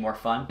would just be more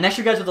fun. Next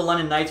year, guys, with the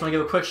London Knights, I want to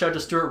give a quick shout out to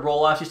Stuart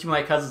Roloff. He used to be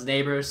my cousin's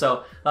neighbor,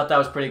 so thought that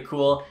was pretty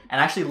cool.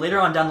 And actually, later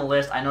on down the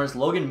list, I noticed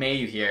Logan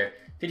Mayu here.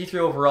 53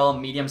 overall,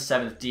 medium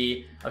 7th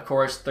D. Of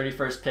course,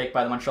 31st pick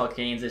by the Montreal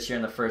Canadiens this year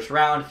in the first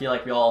round. I feel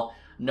like we all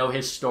know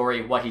his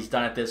story, what he's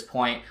done at this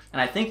point.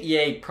 And I think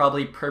EA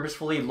probably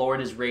purposefully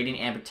lowered his rating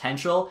and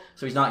potential,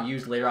 so he's not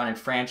used later on in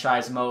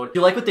franchise mode. Do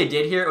you like what they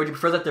did here, or would you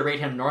prefer that they rate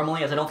him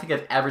normally, as I don't think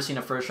I've ever seen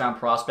a first-round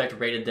prospect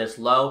rated this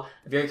low.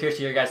 I'm very curious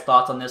to hear your guys'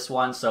 thoughts on this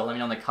one, so let me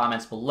know in the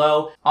comments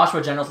below.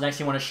 Oshawa Generals, next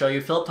thing I want to show you.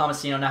 Philip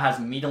Tomasino now has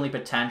medium elite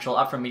potential,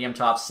 up from medium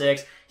top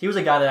 6. He was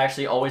a guy that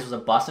actually always was a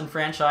bust in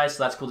franchise,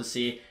 so that's cool to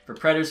see for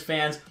Predators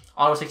fans.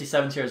 Ottawa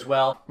 67 here as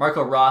well.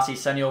 Marco Rossi,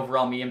 70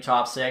 overall, medium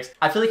top 6.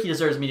 I feel like he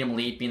deserves medium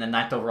elite, being the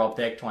 9th overall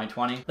pick,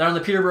 2020. Then on the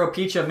Peterborough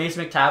Peach of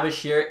Mason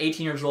McTavish here,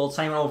 18 years old,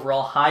 71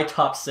 overall, high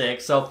top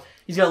 6. So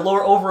he's got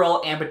lower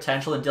overall and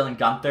potential than Dylan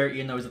Gunther,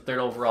 even though he's a 3rd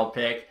overall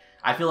pick.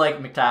 I feel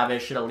like McTavish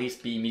should at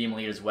least be medium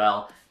elite as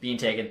well, being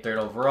taken 3rd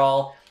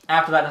overall.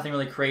 After that, nothing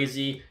really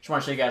crazy. Just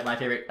want to show you guys my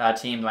favorite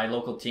team, my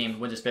local team,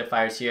 Windsor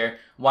Spitfires here.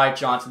 Wyatt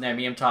Johnson there,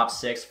 medium top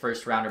 6,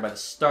 first rounder by the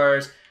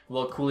Stars.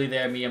 Will Cooley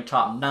there, medium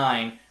top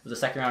 9. Was a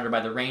second rounder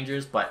by the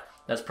Rangers, but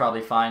that's probably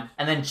fine.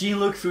 And then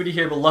Jean-Luc Foudy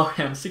here below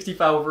him,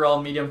 65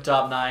 overall, medium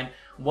top 9.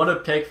 What a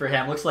pick for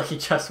him. Looks like he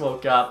just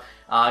woke up.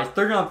 His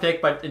 3rd round pick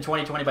in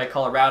 2020 by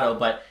Colorado,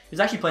 but he was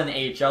actually playing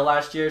the AHL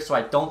last year, so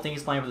I don't think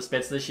he's playing with the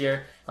Spits this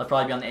year. He'll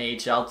probably be on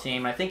the AHL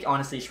team. I think,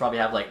 honestly, he should probably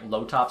have, like,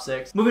 low top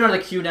 6. Moving on to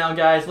the Q now,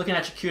 guys. Looking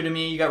at your Q to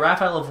me, you got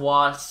Raphael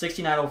Lavoie,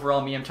 69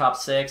 overall, medium top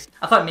 6.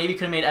 I thought maybe he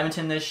could have made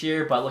Edmonton this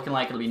year, but looking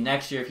like it'll be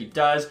next year if he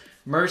does.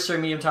 Mercer,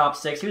 medium top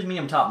 6. He was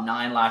medium top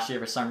 9 last year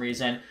for some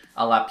reason.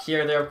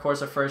 Lapierre there, of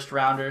course, a first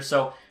rounder.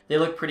 So they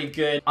look pretty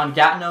good. On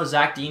Gatineau,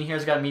 Zach Dean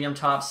here's got a medium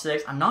top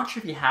 6. I'm not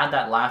sure if he had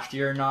that last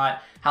year or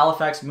not.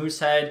 Halifax,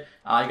 Moosehead.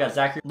 You got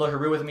Zachary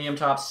LaHaru with a medium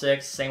top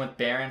 6. Same with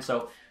Barron.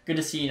 So good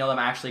to see, them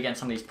actually getting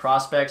some of these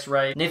prospects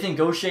right. Nathan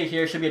Gaucher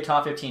here should be a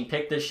top 15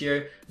 pick this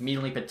year.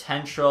 Immediately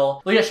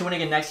potential. Look at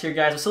Shawinigan next year,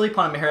 guys. Vasily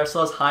Ponomarev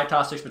still has high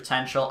top 6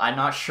 potential. I'm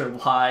not sure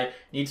why.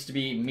 Needs to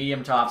be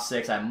medium top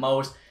 6 at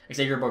most.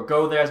 Xavier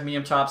Bourgault there has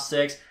medium top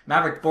 6.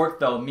 Maverick Bourque,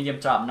 though,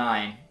 medium top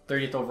 9.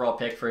 30th overall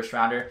pick, first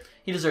rounder.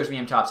 He deserves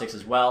medium top 6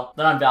 as well.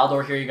 Then on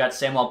Valdor here, you got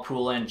Samuel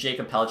Poulin,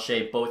 Jacob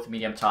Pelche, both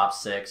medium top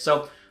 6.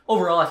 So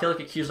overall, I feel like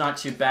the Q's not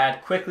too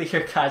bad. Quickly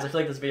here, guys, I feel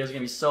like this video is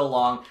going to be so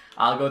long.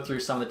 I'll go through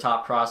some of the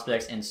top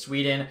prospects in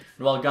Sweden.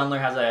 Noel Gunler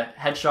has a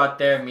headshot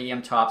there,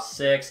 medium top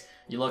 6.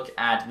 You look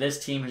at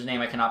this team, whose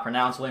name I cannot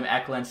pronounce. William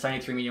Eklund,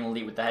 73 medium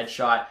elite with the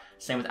headshot.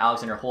 Same with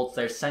Alexander Holtz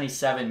there,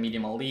 77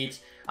 medium elite.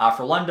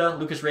 For Lunda,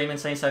 Lucas Raymond,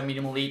 77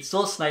 medium elite.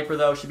 Still a sniper,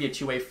 though. Should be a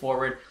two-way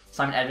forward.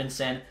 Simon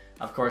Edvinsson,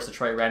 of course,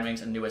 Detroit Red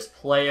Wings' newest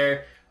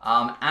player.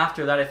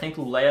 After that, I think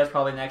Lulea is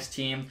probably the next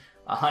team.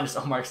 Just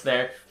Omark's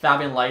there.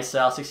 Fabian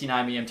Lysell,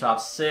 69 medium top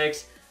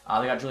 6.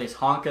 They got Julius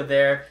Honka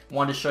there.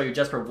 Wanted to show you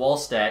Jesper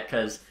Wallstedt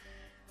because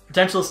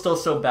potential is still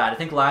so bad. I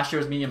think last year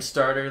was medium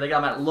starter. They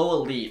got him at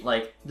low elite.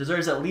 Like,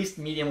 deserves at least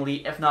medium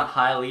elite, if not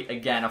high elite.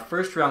 Again, a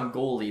first-round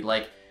goalie.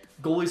 Like,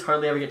 goalies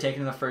hardly ever get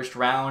taken in the first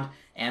round.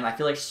 And I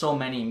feel like so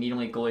many medium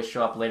elite goalies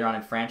show up later on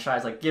in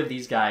franchise. Like, give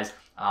these guys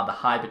the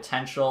high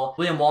potential.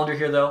 William Wallander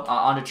here, though,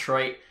 on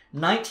Detroit.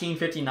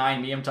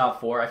 1959 medium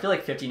top 4. I feel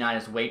like 59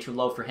 is way too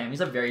low for him.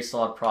 He's a very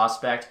solid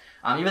prospect.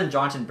 Even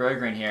Jonathan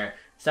Berggren here,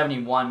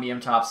 71, medium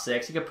top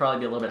 6. He could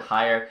probably be a little bit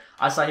higher.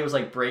 I saw he was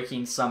like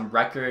breaking some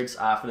records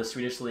for the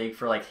Swedish league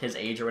for like his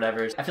age or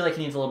whatever. I feel like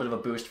he needs a little bit of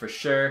a boost for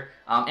sure.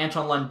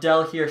 Anton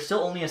Lundell here,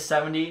 still only a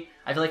 70.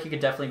 I feel like he could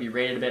definitely be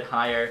rated a bit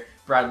higher.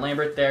 Brad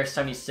Lambert there,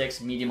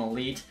 76, medium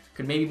elite.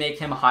 Could maybe make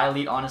him a high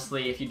elite,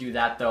 honestly. If you do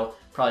that, though,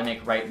 probably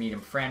make right medium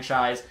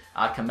franchise.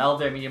 Kamel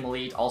there, medium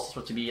elite, also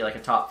supposed to be like a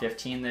top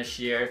 15 this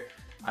year.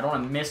 I don't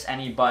want to miss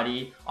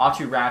anybody.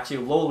 Atu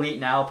Ratu, low elite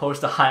now, opposed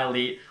to high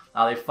elite.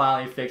 They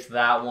finally fixed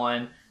that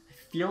one. I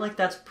feel like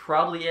that's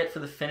probably it for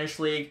the Finnish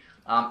league.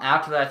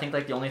 After that, I think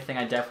like the only thing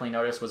I definitely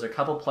noticed was a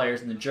couple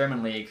players in the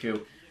German league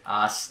who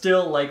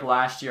still, like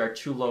last year, are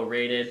too low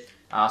rated.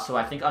 So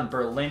I think on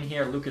Berlin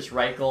here, Lucas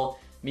Reichel,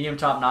 medium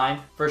top 9.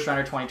 First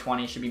rounder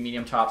 2020, should be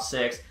medium top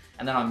 6.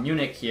 And then on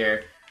Munich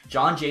here,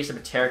 John Jason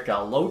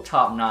Paterka, low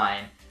top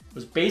 9.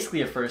 Was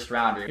basically a first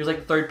rounder. He was like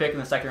the third pick in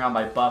the second round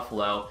by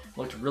Buffalo.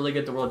 Looked really good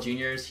at the World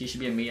Juniors. He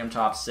should be a medium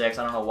top 6.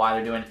 I don't know why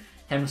they're doing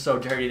him so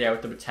dirty there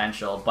with the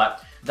potential.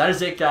 But that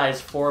is it, guys,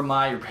 for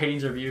my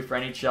ratings review for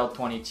NHL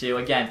 22.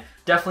 Again,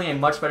 definitely a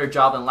much better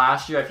job than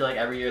last year. I feel like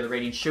every year the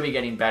ratings should be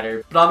getting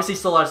better. But obviously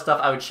still a lot of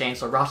stuff I would change,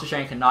 so roster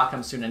sharing cannot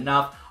come soon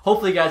enough.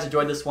 Hopefully you guys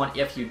enjoyed this one.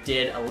 If you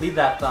did, leave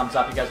that thumbs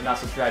up. If you guys are not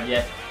subscribed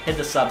yet, hit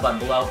the sub button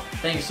below.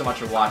 Thank you so much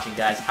for watching,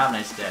 guys. Have a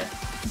nice day.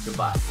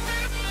 Goodbye.